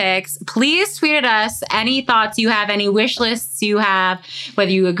BB picks. Please tweet at us any thoughts you have, any wish lists you have, whether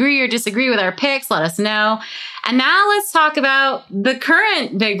you agree or disagree with our picks, let us know. And now let's talk about the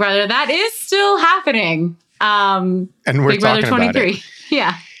current Big Brother that is still happening. And we're Big Brother talking 23. About it.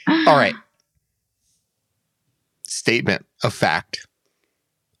 Yeah. All right. Statement of fact.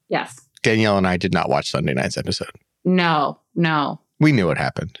 Yes. Danielle and I did not watch Sunday night's episode. No. We knew what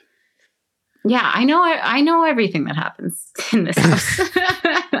happened. Yeah, I know everything that happens in this house.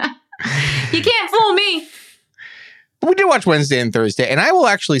 You can't fool me. We did watch Wednesday and Thursday, and I will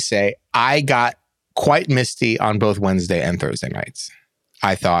actually say I got quite misty on both Wednesday and Thursday nights.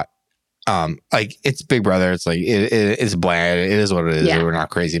 I thought, like, it's Big Brother. It's like it's bland. It is what it is. Yeah. We're not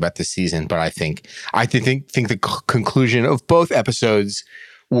crazy about this season, but I think the conclusion of both episodes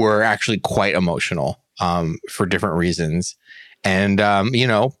were actually quite emotional for different reasons. And, you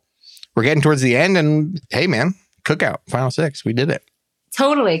know, we're getting towards the end and hey, man, cookout, final 6. We did it.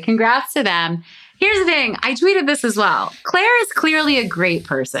 Totally. Congrats to them. Here's the thing. I tweeted this as well. Claire is clearly a great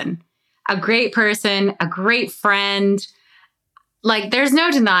person, a great friend. Like, there's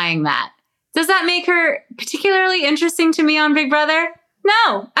no denying that. Does that make her particularly interesting to me on Big Brother?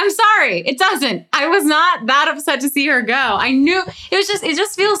 No, I'm sorry. It doesn't. I was not that upset to see her go. I knew it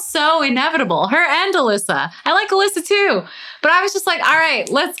just feels so inevitable. Her and Alyssa. I like Alyssa too. But I was just like, all right,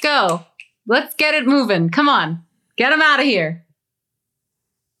 let's go. Let's get it moving. Come on. Get them out of here.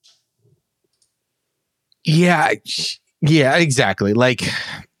 Yeah, exactly. Like,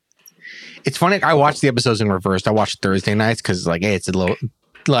 it's funny. I watched the episodes in reverse. I watched Thursday nights because, like, hey, it's a little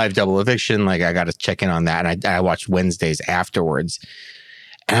live double eviction. Like, I got to check in on that. And I watched Wednesdays afterwards.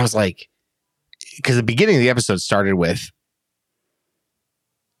 And I was like, because the beginning of the episode started with,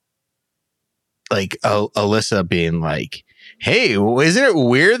 like, Alyssa being like, hey, isn't it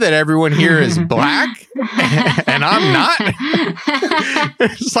weird that everyone here is black and I'm not?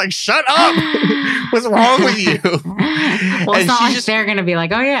 It's like, shut up. What's wrong with you? Well, it's not like they're going to be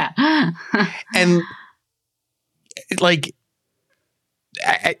like, oh, yeah. And, like,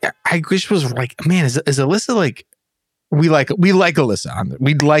 I just was like, man, is Alyssa like, we like Alyssa.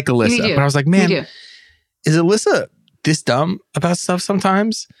 We'd like Alyssa. But I was like, man, is Alyssa this dumb about stuff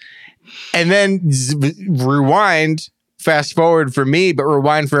sometimes? And then rewind, fast forward for me, but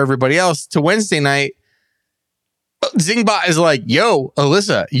rewind for everybody else to Wednesday night. Zingbot is like, yo,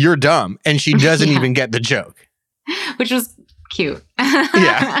 Alyssa, you're dumb. And she doesn't even get the joke. Which was cute.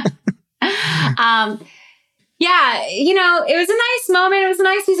 Yeah. Yeah, you know, it was a nice moment. It was a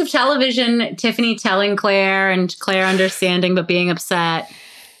nice piece of television. Tiffany telling Claire and Claire understanding but being upset.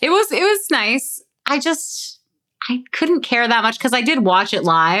 It was nice. I couldn't care that much because I did watch it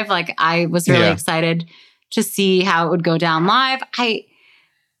live. Like, I was really excited to see how it would go down live.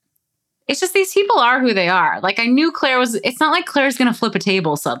 It's just these people are who they are. Like, I knew it's not like Claire's going to flip a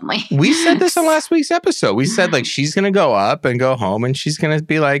table suddenly. We said this on last week's episode. We said, like, she's going to go up and go home and she's going to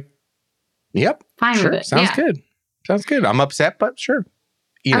be like, yep. Fine sure, with it. Sounds good. Sounds good. I'm upset, but sure.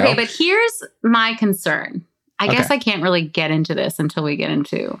 Okay, but here's my concern. I guess I can't really get into this until we get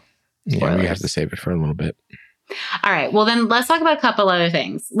into spoilers. Yeah, we have to save it for a little bit. All right. Well, then let's talk about a couple other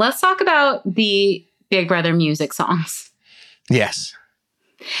things. Let's talk about the Big Brother music songs. Yes.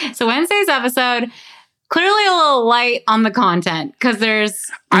 So Wednesday's episode, clearly a little light on the content because there's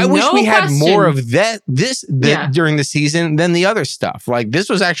I wish we had question. more of that during the season than the other stuff. Like, this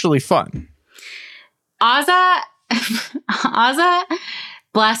was actually fun. Azah,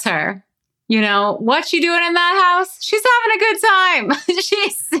 bless her. You know, what's she doing in that house? She's having a good time.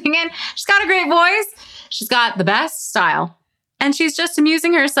 She's singing. She's got a great voice. She's got the best style. And she's just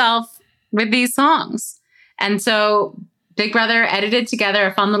amusing herself with these songs. And so Big Brother edited together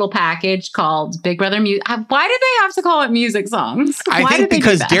a fun little package called Big Brother Music. Why did they have to call it music songs? I think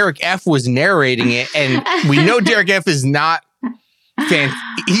because Derek F was narrating it. And we know Derek F is not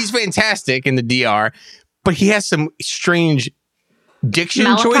he's fantastic in the DR, but he has some strange diction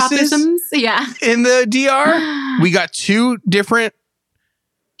choices in the DR. We got he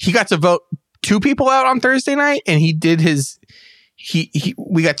got to vote 2 people out on Thursday night, and he did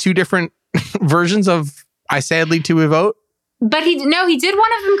we got 2 different versions of I sadly to vote. But he did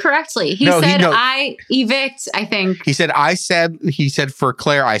one of them correctly. He said I evict, I think. He said for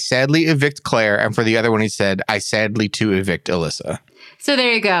Claire, I sadly evict Claire, and for the other one he said I sadly to evict Alyssa. So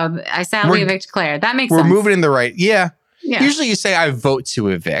there you go. I sadly evict Claire. That makes sense. We're moving in the right. Yeah. Usually you say I vote to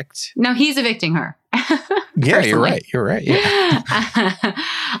evict. No, he's evicting her. Yeah, you're right. You're right. Yeah.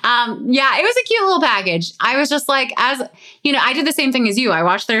 Yeah, it was a cute little package. I was just like, as you know, I did the same thing as you. I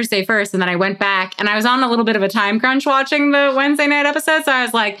watched Thursday first and then I went back and I was on a little bit of a time crunch watching the Wednesday night episode. So I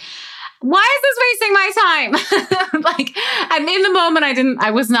was like, why is this wasting my time? Like, and in the moment,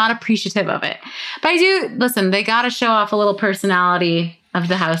 I was not appreciative of it. But I do, listen, they got to show off a little personality of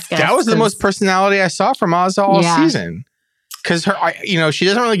the house guests. That was the most personality I saw from Azah all season. Because she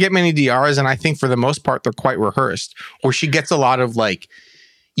doesn't really get many DRs, and I think for the most part they're quite rehearsed. Or she gets a lot of like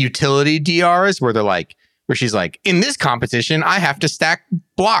utility DRs where she's like, in this competition, I have to stack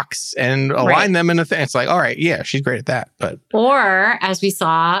blocks and align them in a thing. It's like, all right, yeah, she's great at that. Or as we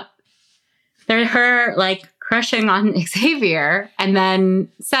saw, they're her like crushing on Xavier and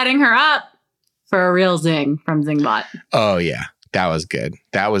then setting her up for a real zing from Zingbot. Oh yeah. That was good.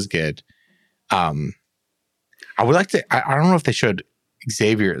 I would like to, I don't know if they showed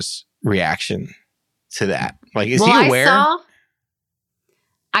Xavier's reaction to that. Like, is he aware?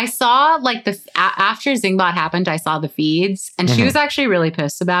 I saw like after Zingbot happened, I saw the feeds and she was actually really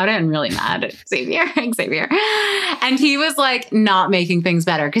pissed about it and really mad at Xavier. And he was like not making things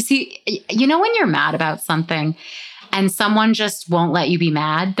better. Cause when you're mad about something and someone just won't let you be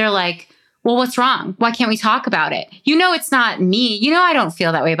mad, they're like, well, what's wrong? Why can't we talk about it? It's not me. I don't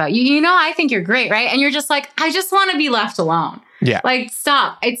feel that way about you. I think you're great, right? And you're just like, I just want to be left alone. Yeah. Like,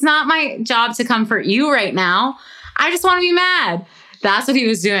 stop. It's not my job to comfort you right now. I just want to be mad. That's what he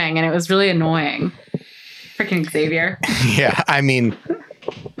was doing. And it was really annoying. Freaking Xavier. Yeah. I mean,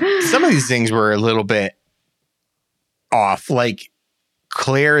 some of these things were a little bit off. Like,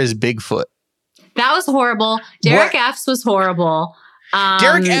 Claire is Bigfoot. That was horrible. Derek F's was horrible.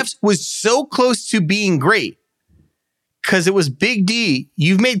 Derek F's was so close to being great because it was Big D.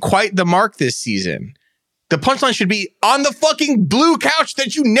 You've made quite the mark this season. The punchline should be on the fucking blue couch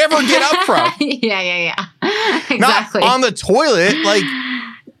that you never get up from. Yeah. Exactly. Not on the toilet. Like,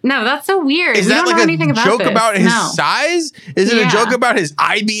 no, that's so weird. Is that like a joke about his size? Is it a joke about his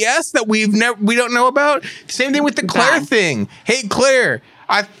IBS that we don't know about? Same thing with the Claire thing. Hey, Claire,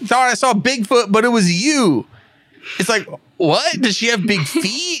 I thought I saw Bigfoot, but it was you. It's like, what? Does she have big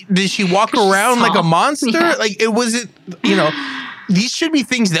feet? Does she walk around like a monster? Yeah. Like, it wasn't, these should be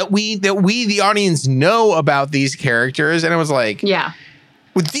things that we, the audience, know about these characters. And it was like,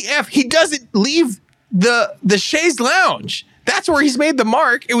 with DF, he doesn't leave the chaise lounge. That's where he's made the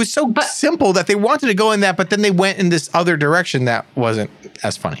mark. It was so simple that they wanted to go in that, but then they went in this other direction that wasn't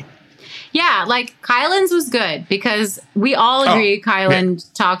as funny. Yeah, like Kylan's was good because we all agree Kylan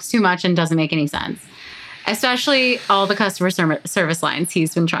talks too much and doesn't make any sense. Especially all the customer service lines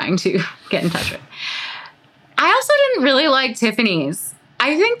he's been trying to get in touch with. I also didn't really like Tiffany's.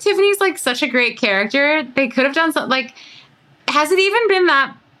 I think Tiffany's like such a great character. They could have done something like, has it even been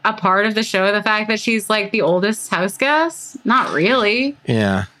that a part of the show, the fact that she's like the oldest house guest? Not really.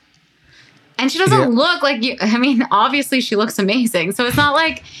 Yeah. And she doesn't look like you. I mean, obviously she looks amazing. So it's not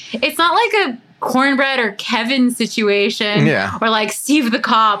like a Cornbread or Kevin situation or like Steve the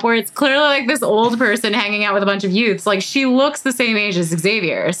cop where it's clearly like this old person hanging out with a bunch of youths. Like she looks the same age as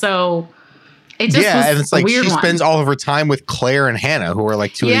Xavier. So it just was and it's like she spends all of her time with Claire and Hannah, who are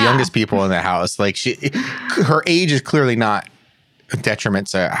like two of the youngest people in the house. Like her age is clearly not detriment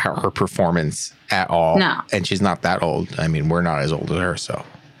to her performance at all. No. And she's not that old. I mean, we're not as old as her, so.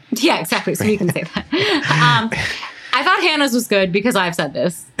 Yeah, exactly. So you can say that. I thought Hannah's was good because I've said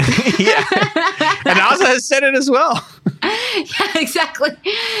this. Yeah. And Asa has said it as well. Yeah, exactly.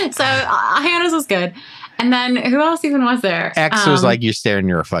 So Hannah's was good. And then who else even was there? X was like, you're staring at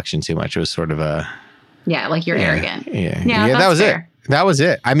your reflection too much. It was sort of a... Yeah, like you're arrogant. Yeah, that was fair. That was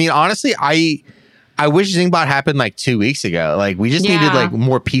it. I mean, honestly, I wish Zingbot happened like 2 weeks ago. Like, we just needed like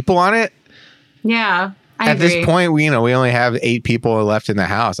more people on it. Yeah, I agree. This point, we only have 8 people left in the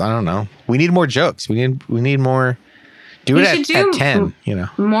house. I don't know. We need more jokes. We need more... Do it at 10,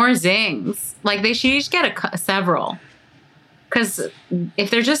 More zings. Like, they should each get several. Because if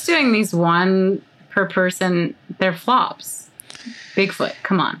they're just doing these one per person, they're flops. Bigfoot,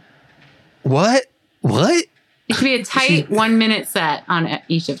 come on. What? It should be a tight 1 minute set on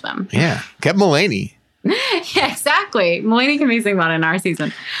each of them. Yeah. Get Mulaney. Yeah, exactly. Mulaney can be Zingbot in our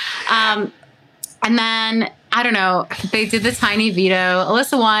season. And then, I don't know, they did the tiny veto.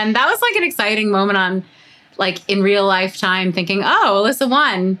 Alyssa won. That was like an exciting moment on... like in real life time thinking, oh, Alyssa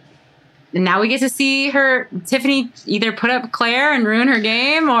won. And now we get to see Tiffany either put up Claire and ruin her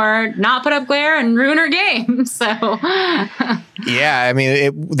game or not put up Claire and ruin her game. So. Yeah. I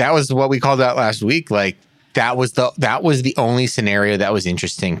mean, that was what we called out last week. Like that was the only scenario that was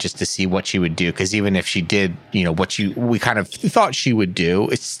interesting just to see what she would do. Cause even if she did, what we kind of thought she would do,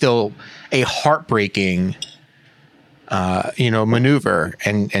 it's still a heartbreaking, maneuver.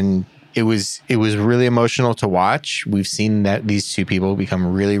 And, it was really emotional to watch. We've seen that these two people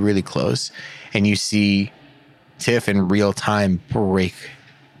become really, really close. And you see Tiff in real time break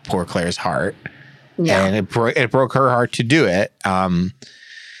poor Claire's heart. Yeah. And it broke her heart to do it.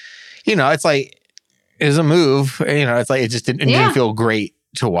 It's like, it was a move. It's like, it just didn't feel great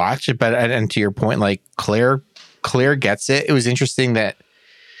to watch. But, and to your point, like Claire gets it. It was interesting that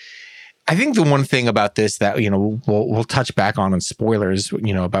I think the one thing about this that, we'll touch back on spoilers,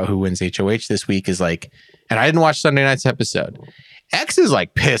 about who wins HOH this week is like, and I didn't watch Sunday night's episode. X is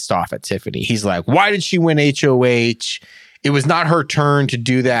like pissed off at Tiffany. He's like, why did she win HOH? It was not her turn to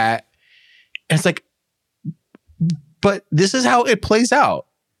do that. And it's like, but this is how it plays out.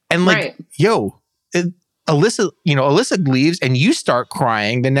 And like, Alyssa leaves and you start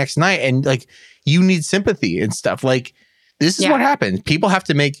crying the next night and like, you need sympathy and stuff. Like, this is what happens. People have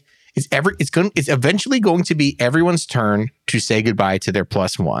to make... It's eventually going to be everyone's turn to say goodbye to their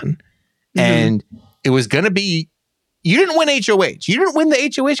 +1. Mm-hmm. And it was going to be, you didn't win HOH. You didn't win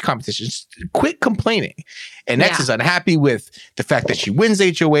the HOH competition. Just quit complaining. And X is unhappy with the fact that she wins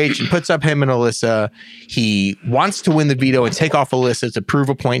HOH and puts up him and Alyssa. He wants to win the veto and take off Alyssa to prove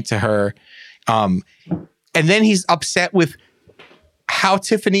a point to her. And then he's upset with how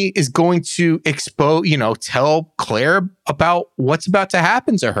Tiffany is going to tell Claire about what's about to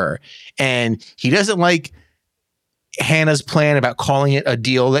happen to her. And he doesn't like Hannah's plan about calling it a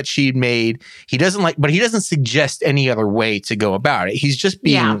deal that she'd made. But he doesn't suggest any other way to go about it. He's just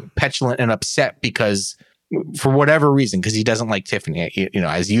being petulant and upset because for whatever reason, because he doesn't like Tiffany,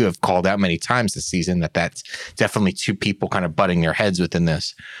 as you have called out many times this season, that's definitely two people kind of butting their heads within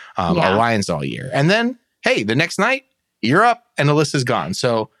this alliance all year. And then, hey, the next night, you're up and Alyssa's gone.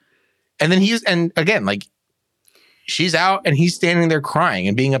 So, and then again, like she's out and he's standing there crying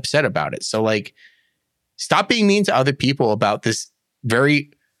and being upset about it. So like, stop being mean to other people about this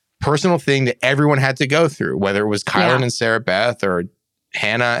very personal thing that everyone had to go through, whether it was Kylan and Sarah Beth or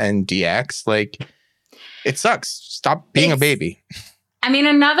Hannah and DX. Like, it sucks. Stop being a baby. I mean,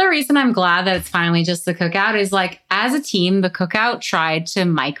 another reason I'm glad that it's finally just the cookout is like, as a team, the cookout tried to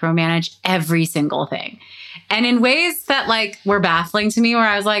micromanage every single thing. And in ways that like were baffling to me, where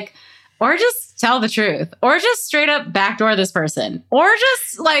I was like, or just tell the truth, or just straight up backdoor this person, or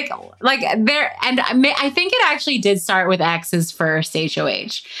just like there. And I think it actually did start with X's first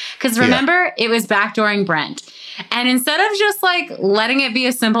HOH. Because remember, it was backdooring Brent. And instead of just like letting it be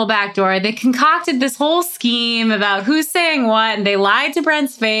a simple backdoor, they concocted this whole scheme about who's saying what, and they lied to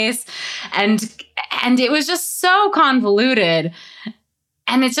Brent's face, and it was just so convoluted.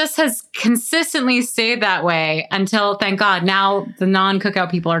 And it just has consistently stayed that way until, thank God, now the non-cookout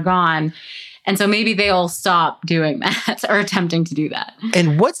people are gone. And so maybe they'll stop doing that or attempting to do that.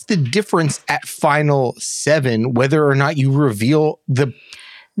 And what's the difference at Final 7, whether or not you reveal the...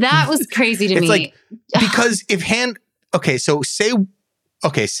 That was crazy to me. It's like, because if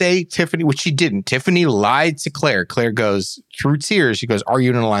say Tiffany, which she didn't. Tiffany lied to Claire. Claire goes through tears. She goes, are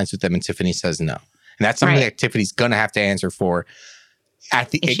you in an alliance with them? And Tiffany says no. And that's something that Tiffany's going to have to answer for at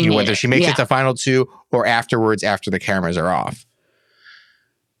the whether she makes it to Final 2 or afterwards after the cameras are off.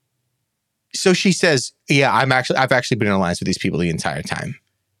 So she says, yeah, I've actually been in alliance with these people the entire time.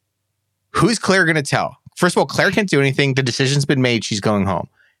 Who's Claire going to tell? First of all, Claire can't do anything. The decision's been made. She's going home.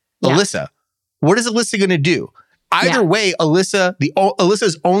 Yeah. Alyssa, what is Alyssa going to do? Either way,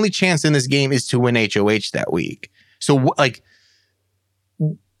 Alyssa's only chance in this game is to win HOH that week. So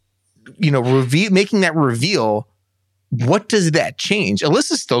making that reveal, what does that change?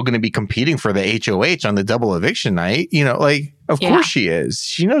 Alyssa's still going to be competing for the HOH on the double eviction night. Of course she is.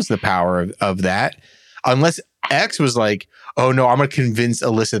 She knows the power of that. Unless X was like, oh no, I'm going to convince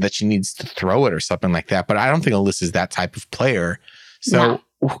Alyssa that she needs to throw it or something like that. But I don't think Alyssa's that type of player. So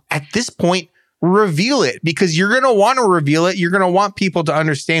at this point, reveal it, because you're going to want to reveal it. You're going to want people to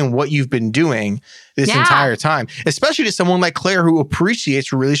understand what you've been doing this entire time, especially to someone like Claire, who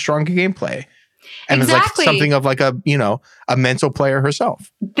appreciates really strong gameplay. And is like something of like a mental player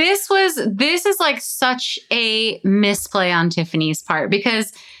herself. This is like such a misplay on Tiffany's part,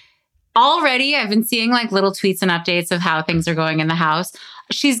 because already I've been seeing like little tweets and updates of how things are going in the house.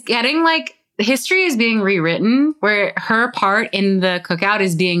 She's getting like, history is being rewritten where her part in the cookout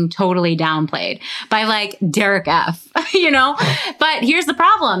is being totally downplayed by like Derek F, But here's the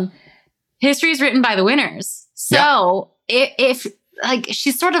problem. History is written by the winners. So if like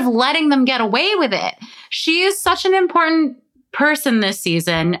she's sort of letting them get away with it. She is such an important person this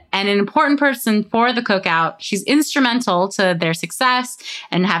season and an important person for the cookout. She's instrumental to their success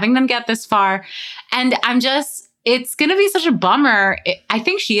and having them get this far. And it's going to be such a bummer. I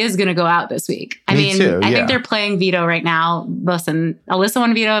think she is going to go out this week. I think they're playing veto right now. Listen, Alyssa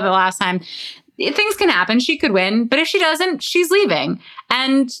won veto the last time. Things can happen. She could win. But if she doesn't, she's leaving.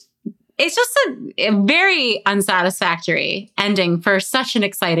 And it's just a very unsatisfactory ending for such an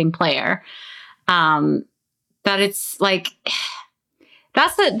exciting player. That it's like,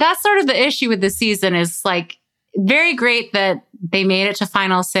 that's sort of the issue with this season, is like, very great that they made it to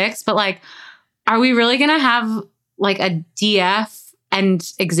final 6, but like, are we really going to have like a DF and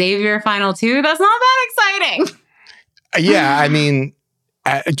Xavier final 2? That's not that exciting. Yeah, I mean,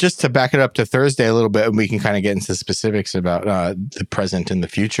 just to back it up to Thursday a little bit, and we can kind of get into specifics about the present and the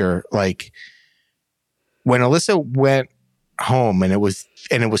future. Like when Alyssa went home and it was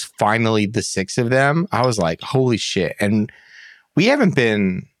finally the 6 of them, I was like, holy shit. And I don't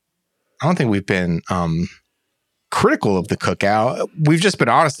think we've been critical of the cookout. We've just been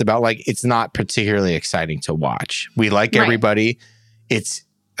honest about like, it's not particularly exciting to watch. We like everybody. It's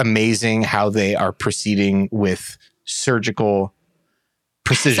amazing how they are proceeding with surgical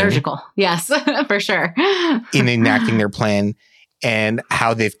precision. Yes, for sure. In enacting their plan, and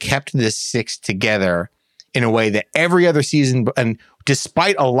how they've kept this 6 together in a way that every other season, and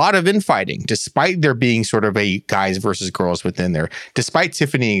despite a lot of infighting, despite there being sort of a guys versus girls within there, despite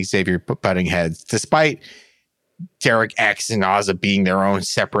Tiffany and Xavier butting heads, despite Derek X and Azah being their own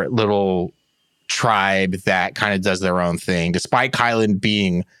separate little tribe that kind of does their own thing, despite Kyland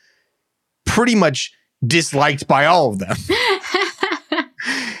being pretty much disliked by all of them.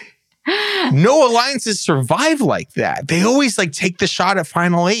 No alliances survive like that. They always like take the shot at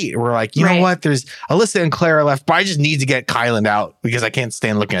final 8. We're like, you know what? There's Alyssa and Claire left, but I just need to get Kyland out because I can't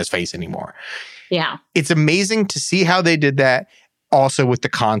stand looking at his face anymore. Yeah. It's amazing to see how they did that. Also with the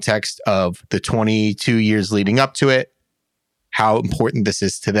context of the 22 years leading up to it, how important this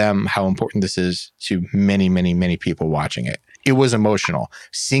is to them, how important this is to many, many, many people watching it. It was emotional.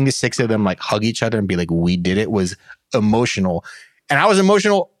 Seeing the 6 of them like hug each other and be like, we did it, was emotional. And I was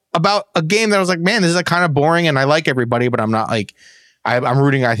emotional about a game that I was like, man, this is like kind of boring and I like everybody, but I'm not like, I'm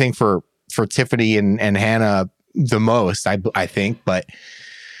rooting, I think, for Tiffany and Hannah the most, I think. But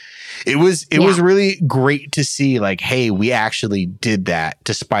it was really great to see like, hey, we actually did that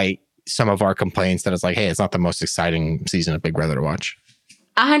despite some of our complaints that it's like, hey, it's not the most exciting season of Big Brother to watch.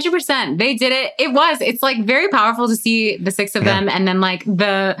 100%. They did it. It's like very powerful to see the 6 of them and then like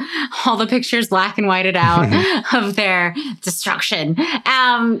all the pictures black and whited out of their destruction.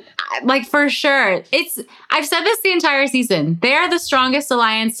 Like for sure. I've said this the entire season. They are the strongest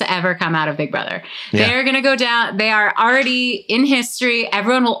alliance to ever come out of Big Brother. Yeah. They're going to go down. They are already in history.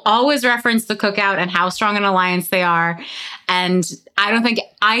 Everyone will always reference the cookout and how strong an alliance they are. And I don't think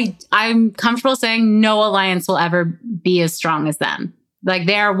I'm comfortable saying no alliance will ever be as strong as them. Like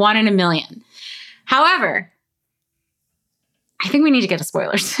they are 1 in a million. However, I think we need to get to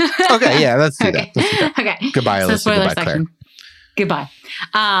spoilers. Okay, yeah, let's do that. Okay. Goodbye, Alyssa. Goodbye, Claire. Goodbye.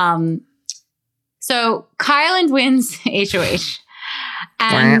 So Kyland wins HOH.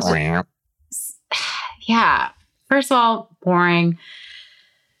 And yeah, first of all, boring.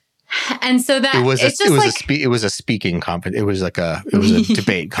 And so that it was it was a speaking competition. It was a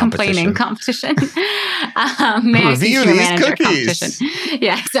debate competition. Complaining competition. May I see your manager competition?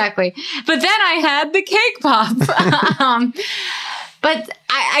 Yeah, exactly. But then I had the cake pop. But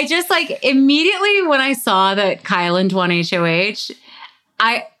I just like immediately when I saw that Kyland won HOH,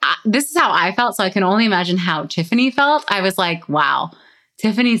 this is how I felt. So I can only imagine how Tiffany felt. I was like, wow,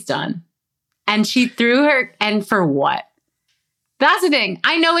 Tiffany's done. And she threw her, and for what? That's the thing.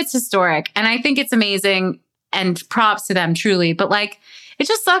 I know it's historic and I think it's amazing and props to them truly. But like, it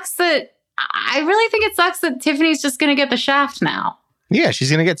just sucks that I really think it sucks that Tiffany's just going to get the shaft now. Yeah,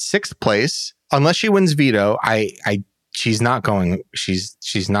 she's going to get 6th place unless she wins veto. She's not going.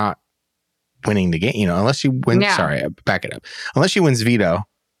 She's not winning the game. Unless she wins. Yeah. Sorry, back it up. Unless she wins veto,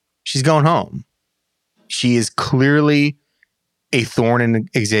 she's going home. She is clearly a thorn in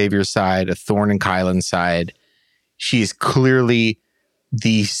Xavier's side, a thorn in Kyland's side. She is clearly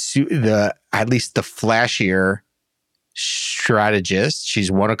the at least the flashier strategist.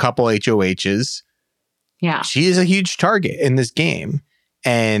 She's won a couple HOHs. Yeah. She is a huge target in this game.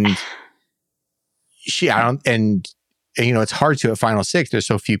 And it's hard to at Final 6. There's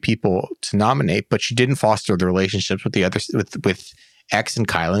so few people to nominate, but she didn't foster the relationships with the others, with X and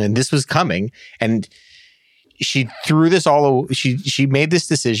Kyland. And this was coming. And she threw this all. She made this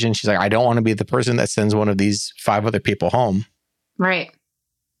decision. She's like, I don't want to be the person that sends one of these 5 other people home. Right.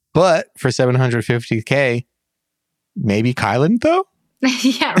 But for $750K, maybe Kyland though.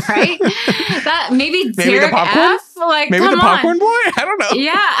 Yeah, right. That maybe Derek F. Like, maybe the popcorn boy. I don't know.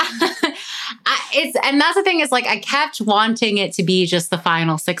 Yeah. And that's the thing is like I kept wanting it to be just the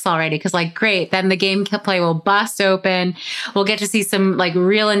Final 6 already because like great, then the gameplay will bust open. We'll get to see some like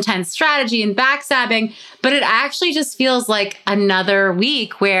real intense strategy and backstabbing, but it actually just feels like another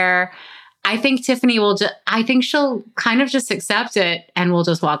week where I think Tiffany I think she'll kind of just accept it and we'll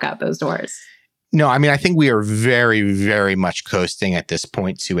just walk out those doors. No, I mean, I think we are very, very much coasting at this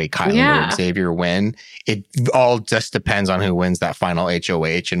point to a Kyland or Xavier win. It all just depends on who wins that final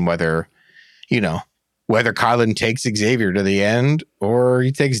HOH and whether Kyland takes Xavier to the end or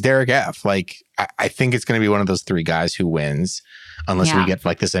he takes Derek F. Like, I think it's going to be one of those 3 guys who wins unless we get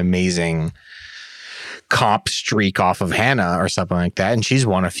like this amazing comp streak off of Hannah or something like that. And she's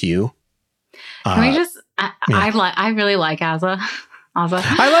won a few. Can we just, I really like Azah.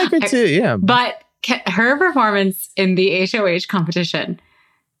 I like her too, yeah. But her performance in the HOH competition,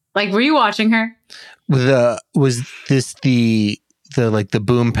 like, were you watching her? Was this the like the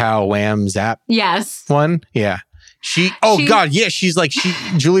boom pow wham zap? Yes. One? Yeah. Julie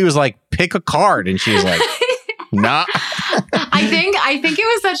was like, pick a card, and she was like, nah. I think it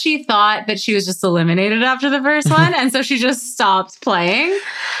was that she thought that she was just eliminated after the first one, and so she just stopped playing.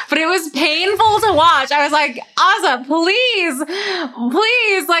 But it was painful to watch. I was like, Azah, please,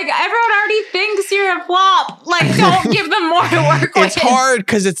 like everyone already thinks you're a flop. Like, don't give them more to work with. It's hard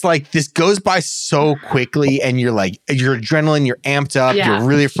because it's like this goes by so quickly, and you're like, your adrenaline, you're amped up, you're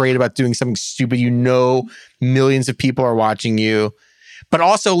really afraid about doing something stupid. Millions of people are watching you, but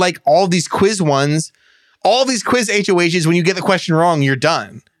also like all these quiz HOHs, when you get the question wrong, you're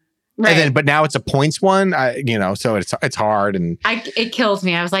done. Right. But now it's a points one, so it's hard. And it kills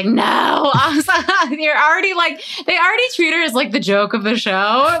me. I was like, no, you're already like, they already treat her as like the joke of the show.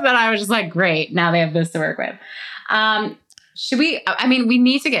 That I was just like, great. Now they have this to work with. We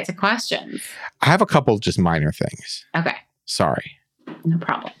need to get to questions. I have a couple just minor things. Okay. Sorry. No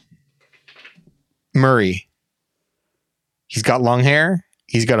problem. Murray. He's got long hair.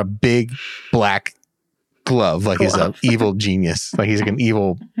 He's got a big black glove, like he's an evil genius, like he's like an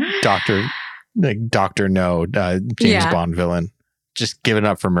evil doctor, like Dr. No, James Bond villain. Just give it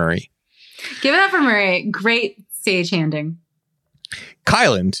up for Murray. Give it up for Murray. Great stagehanding.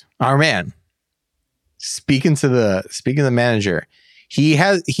 Kyland, our man. Speaking to the manager,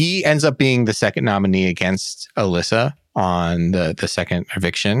 he ends up being the second nominee against Alyssa on the second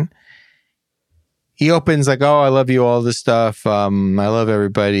eviction. He opens like, oh, I love you, all this stuff. I love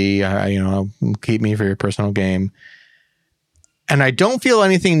everybody. Keep me for your personal game. And I don't feel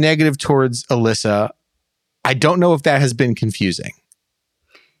anything negative towards Alyssa. I don't know if that has been confusing.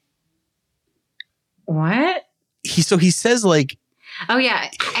 What? He says like, oh yeah,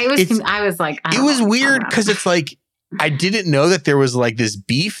 I was like, it was weird because it's like, I didn't know that there was like this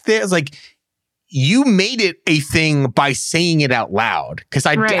beef there. It's like, you made it a thing by saying it out loud. Because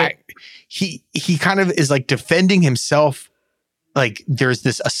he kind of is like defending himself. Like there's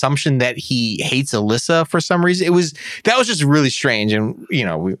this assumption that he hates Alyssa for some reason. That was just really strange. And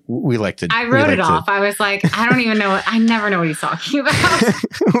we like to, I wrote it off. I was like, I don't even know. I never know what he's talking about.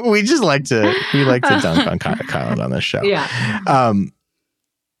 we like to dunk on Kyland on this show. Yeah.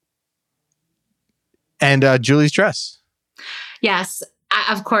 And Julie's dress. Yes.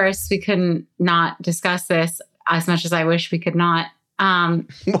 Of course, we couldn't not discuss this as much as I wish we could not.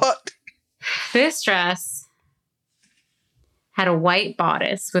 What? This dress had a white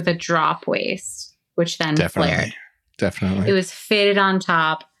bodice with a drop waist, which then flared. Definitely. It was fitted on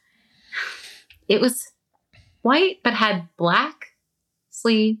top. It was white, but had black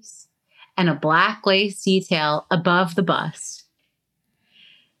sleeves and a black lace detail above the bust.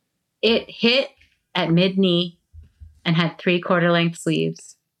 It hit at mid-knee and had 3/4 length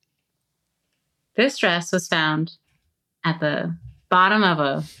sleeves. This dress was found at the bottom of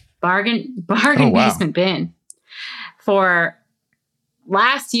a bargain basement bin for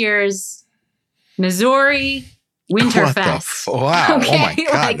last year's Missouri Winterfest. Wow. Okay? Oh my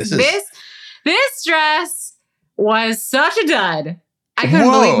God. Like this dress was such a dud. I couldn't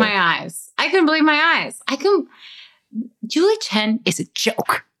believe my eyes. Julie Chen is a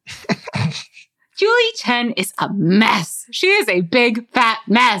joke. Julie Chen is a mess. She is a big fat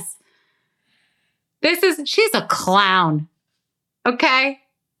mess. She's a clown. Okay?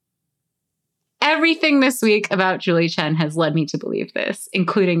 Everything this week about Julie Chen has led me to believe this,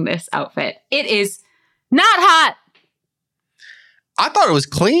 including this outfit. It is not hot. I thought it was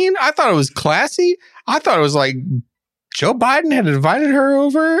clean. I thought it was classy. I thought it was like Joe Biden had invited her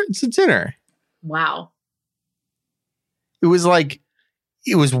over to dinner. Wow. It was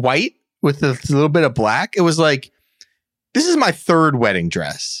white with a little bit of black. It was like, this is my third wedding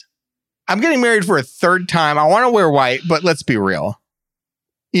dress. I'm getting married for a third time. I want to wear white, but let's be real.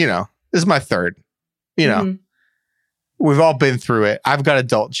 This is my third. We've all been through it. I've got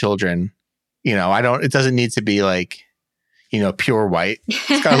adult children. It doesn't need to be like, pure white.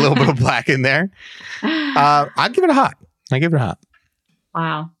 It's got a little bit of black in there. I give it a hot.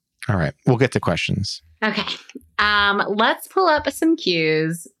 Wow. All right. We'll get to questions. Okay. Let's pull up some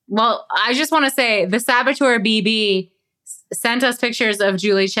cues. Well, I just want to say the Saboteur BB sent us pictures of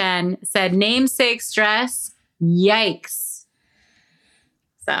Julie Chen, said namesake's dress. Yikes.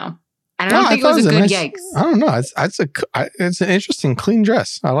 So I don't think it was a good yikes. I don't know. It's an interesting, clean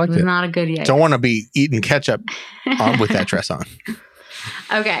dress. I liked it. Not a good yikes. Don't want to be eating ketchup with that dress on.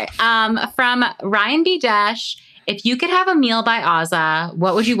 Okay. From Ryan B. Dash, if you could have a meal by Azah,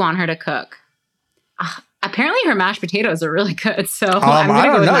 what would you want her to cook? Apparently her mashed potatoes are really good. So I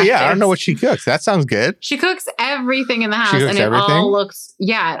don't know. Yeah, I don't know what she cooks. That sounds good. She cooks everything in the house, and it all looks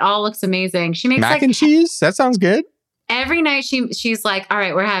amazing. She makes mac and cheese. That sounds good. Every night she's like, all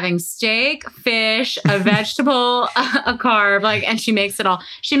right, we're having steak, fish, a vegetable, a carb, and she makes it all.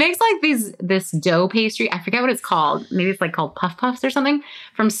 She makes this dough pastry. I forget what it's called. Maybe it's called Puff Puffs or something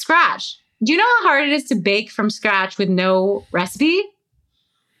from scratch. Do you know how hard it is to bake from scratch with no recipe?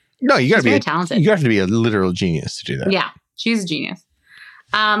 No, you got to be talented. You have to be a literal genius to do that. Yeah, she's a genius.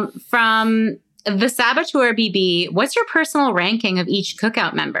 From the Saboteur BB, what's your personal ranking of each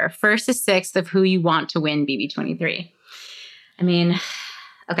cookout member? 1st to 6th of who you want to win BB23. I mean,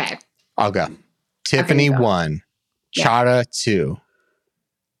 okay. I'll go. Tiffany 1, Chada 2.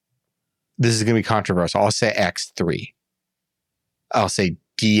 This is going to be controversial. I'll say X 3. I'll say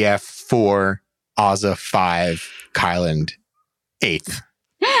DF 4, Azah 5, Kyland 8th.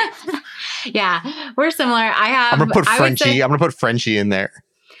 Yeah, we're similar. I'm gonna put Frenchie. I'm gonna put Frenchie in there,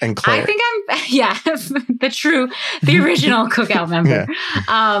 and Claire. I think the original cookout member.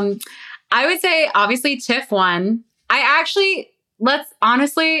 Yeah. I would say obviously Tiff 1. I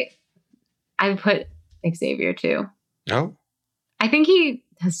would put Xavier 2. Oh, I think he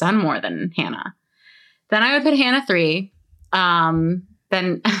has done more than Hannah. Then I would put Hannah 3.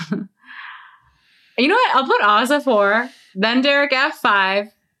 Then you know what? I'll put Azah 4. Then Derek F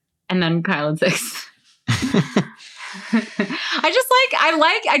 5. And then Kylan 6.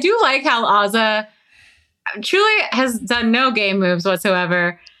 I do like how Azah truly has done no game moves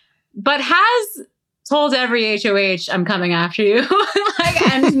whatsoever, but has told every HOH, I'm coming after you,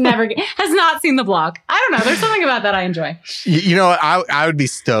 and never has not seen the block. I don't know. There's something about that I enjoy. I would be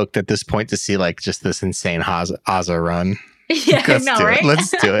stoked at this point to see just this insane Azah run. Yeah, right?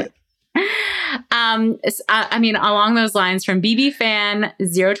 Let's do it. Along those lines, from BB Fan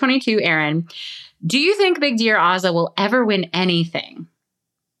 022 Aaron, do you think Big D or Azah will ever win anything?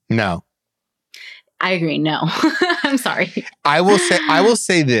 No. I agree. No. I'm sorry. I will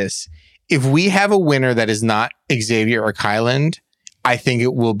say this. If we have a winner that is not Xavier or Kyland, I think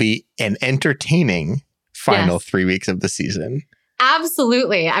it will be an entertaining final 3 weeks of the season.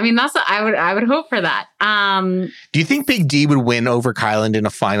 Absolutely. I mean, I would hope for that. Do you think Big D would win over Kyland in a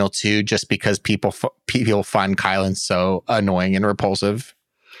final 2 just because people find Kyland so annoying and repulsive?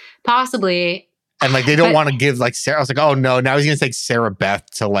 Possibly. And they don't want to give Sarah. I was like, oh no, now he's going to take Sarah Beth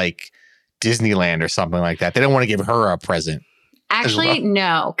to Disneyland or something like that. They don't want to give her a present. Actually,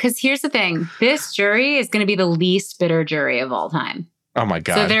 no. Because here's the thing. This jury is going to be the least bitter jury of all time. Oh, my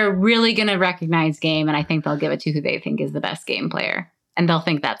God. So they're really going to recognize game, and I think they'll give it to who they think is the best game player. And they'll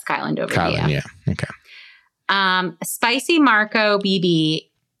think that's Kyland over Kyland, yeah. Okay. Spicy Marco BB.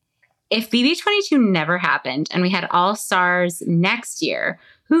 If BB22 never happened and we had All-Stars next year,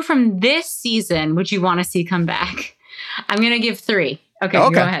 who from this season would you want to see come back? I'm going to give 3. Okay, go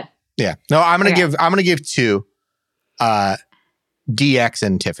ahead. Yeah. No, I'm going to give 2. DX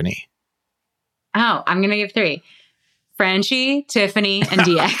and Tiffany. Oh, I'm going to give 3. Frenchie, Tiffany, and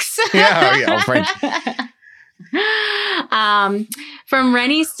DX. yeah, Frenchie. From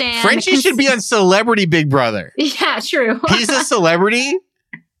Rennie Stan. Frenchie should be on Celebrity Big Brother. Yeah, true. He's a celebrity.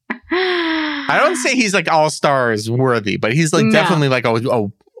 I don't say he's like All-Stars worthy, but he's like definitely like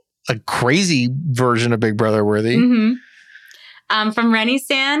a crazy version of Big Brother worthy. Mm-hmm. From Rennie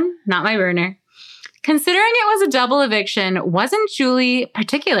Stan, not my burner. Considering it was a double eviction, wasn't Julie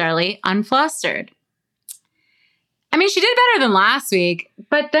particularly unflustered? I mean, she did better than last week,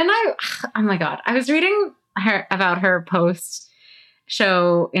 but then oh my God, I was reading about her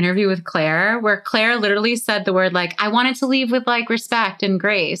post-show interview with Claire, where Claire literally said the word like, I wanted to leave with like respect and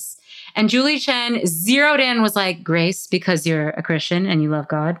grace. And Julie Chen zeroed in, was like, grace because you're a Christian and you love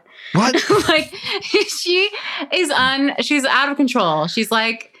God. What? Like, she's out of control. She's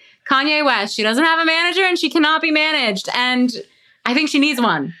like Kanye West. She doesn't have a manager and she cannot be managed. And I think she needs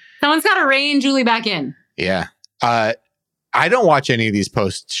one. Someone's got to rein Julie back in. Yeah. I don't watch any of these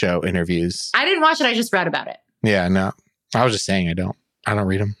post-show interviews. I didn't watch it. I just read about it. Yeah, no. I was just saying I don't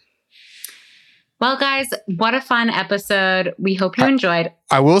read them. Well, guys, what a fun episode. We hope you enjoyed.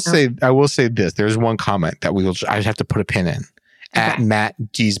 I will say this. There's one comment that I just have to put a pin in. At Matt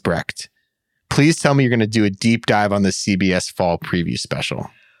Giesbrecht. Please tell me you're going to do a deep dive on the CBS fall preview special.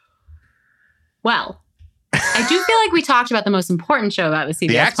 Well, I do feel like we talked about the most important show about the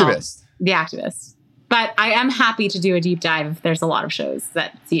CBS. The Activist. But I am happy to do a deep dive if there's a lot of shows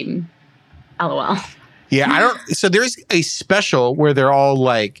that seem LOL. Yeah, so there's a special where they're all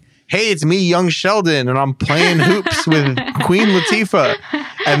like, hey, it's me, Young Sheldon, and I'm playing hoops with Queen Latifah.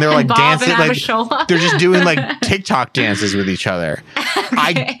 And they're like dancing, like they're just doing like TikTok dances with each other. Okay.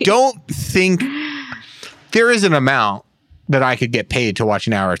 I don't think there is an amount that I could get paid to watch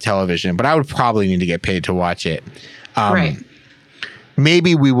an hour of television, but I would probably need to get paid to watch it. Right.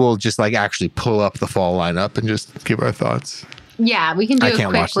 Maybe we will just like actually pull up the fall lineup and just give our thoughts. Yeah, we can do a quick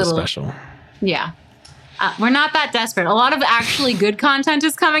watch little the special. Yeah. We're not that desperate. A lot of actually good content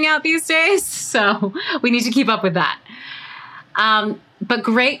is coming out these days, so we need to keep up with that. But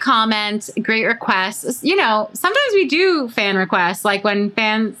great comment, great requests. You know, sometimes we do fan requests, like when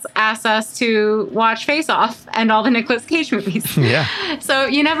fans ask us to watch Face Off and all the Nicolas Cage movies. Yeah. So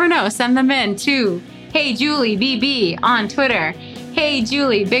you never know. Send them in to Hey Julie BB on Twitter. Hey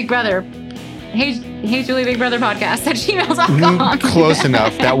Julie Big Brother. Hey Julie Big Brother podcast at gmail.com. Close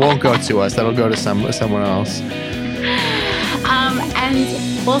enough. That won't go to us. That'll go to someone else.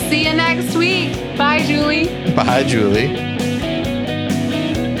 And we'll see you next week. Bye, Julie. Bye, Julie.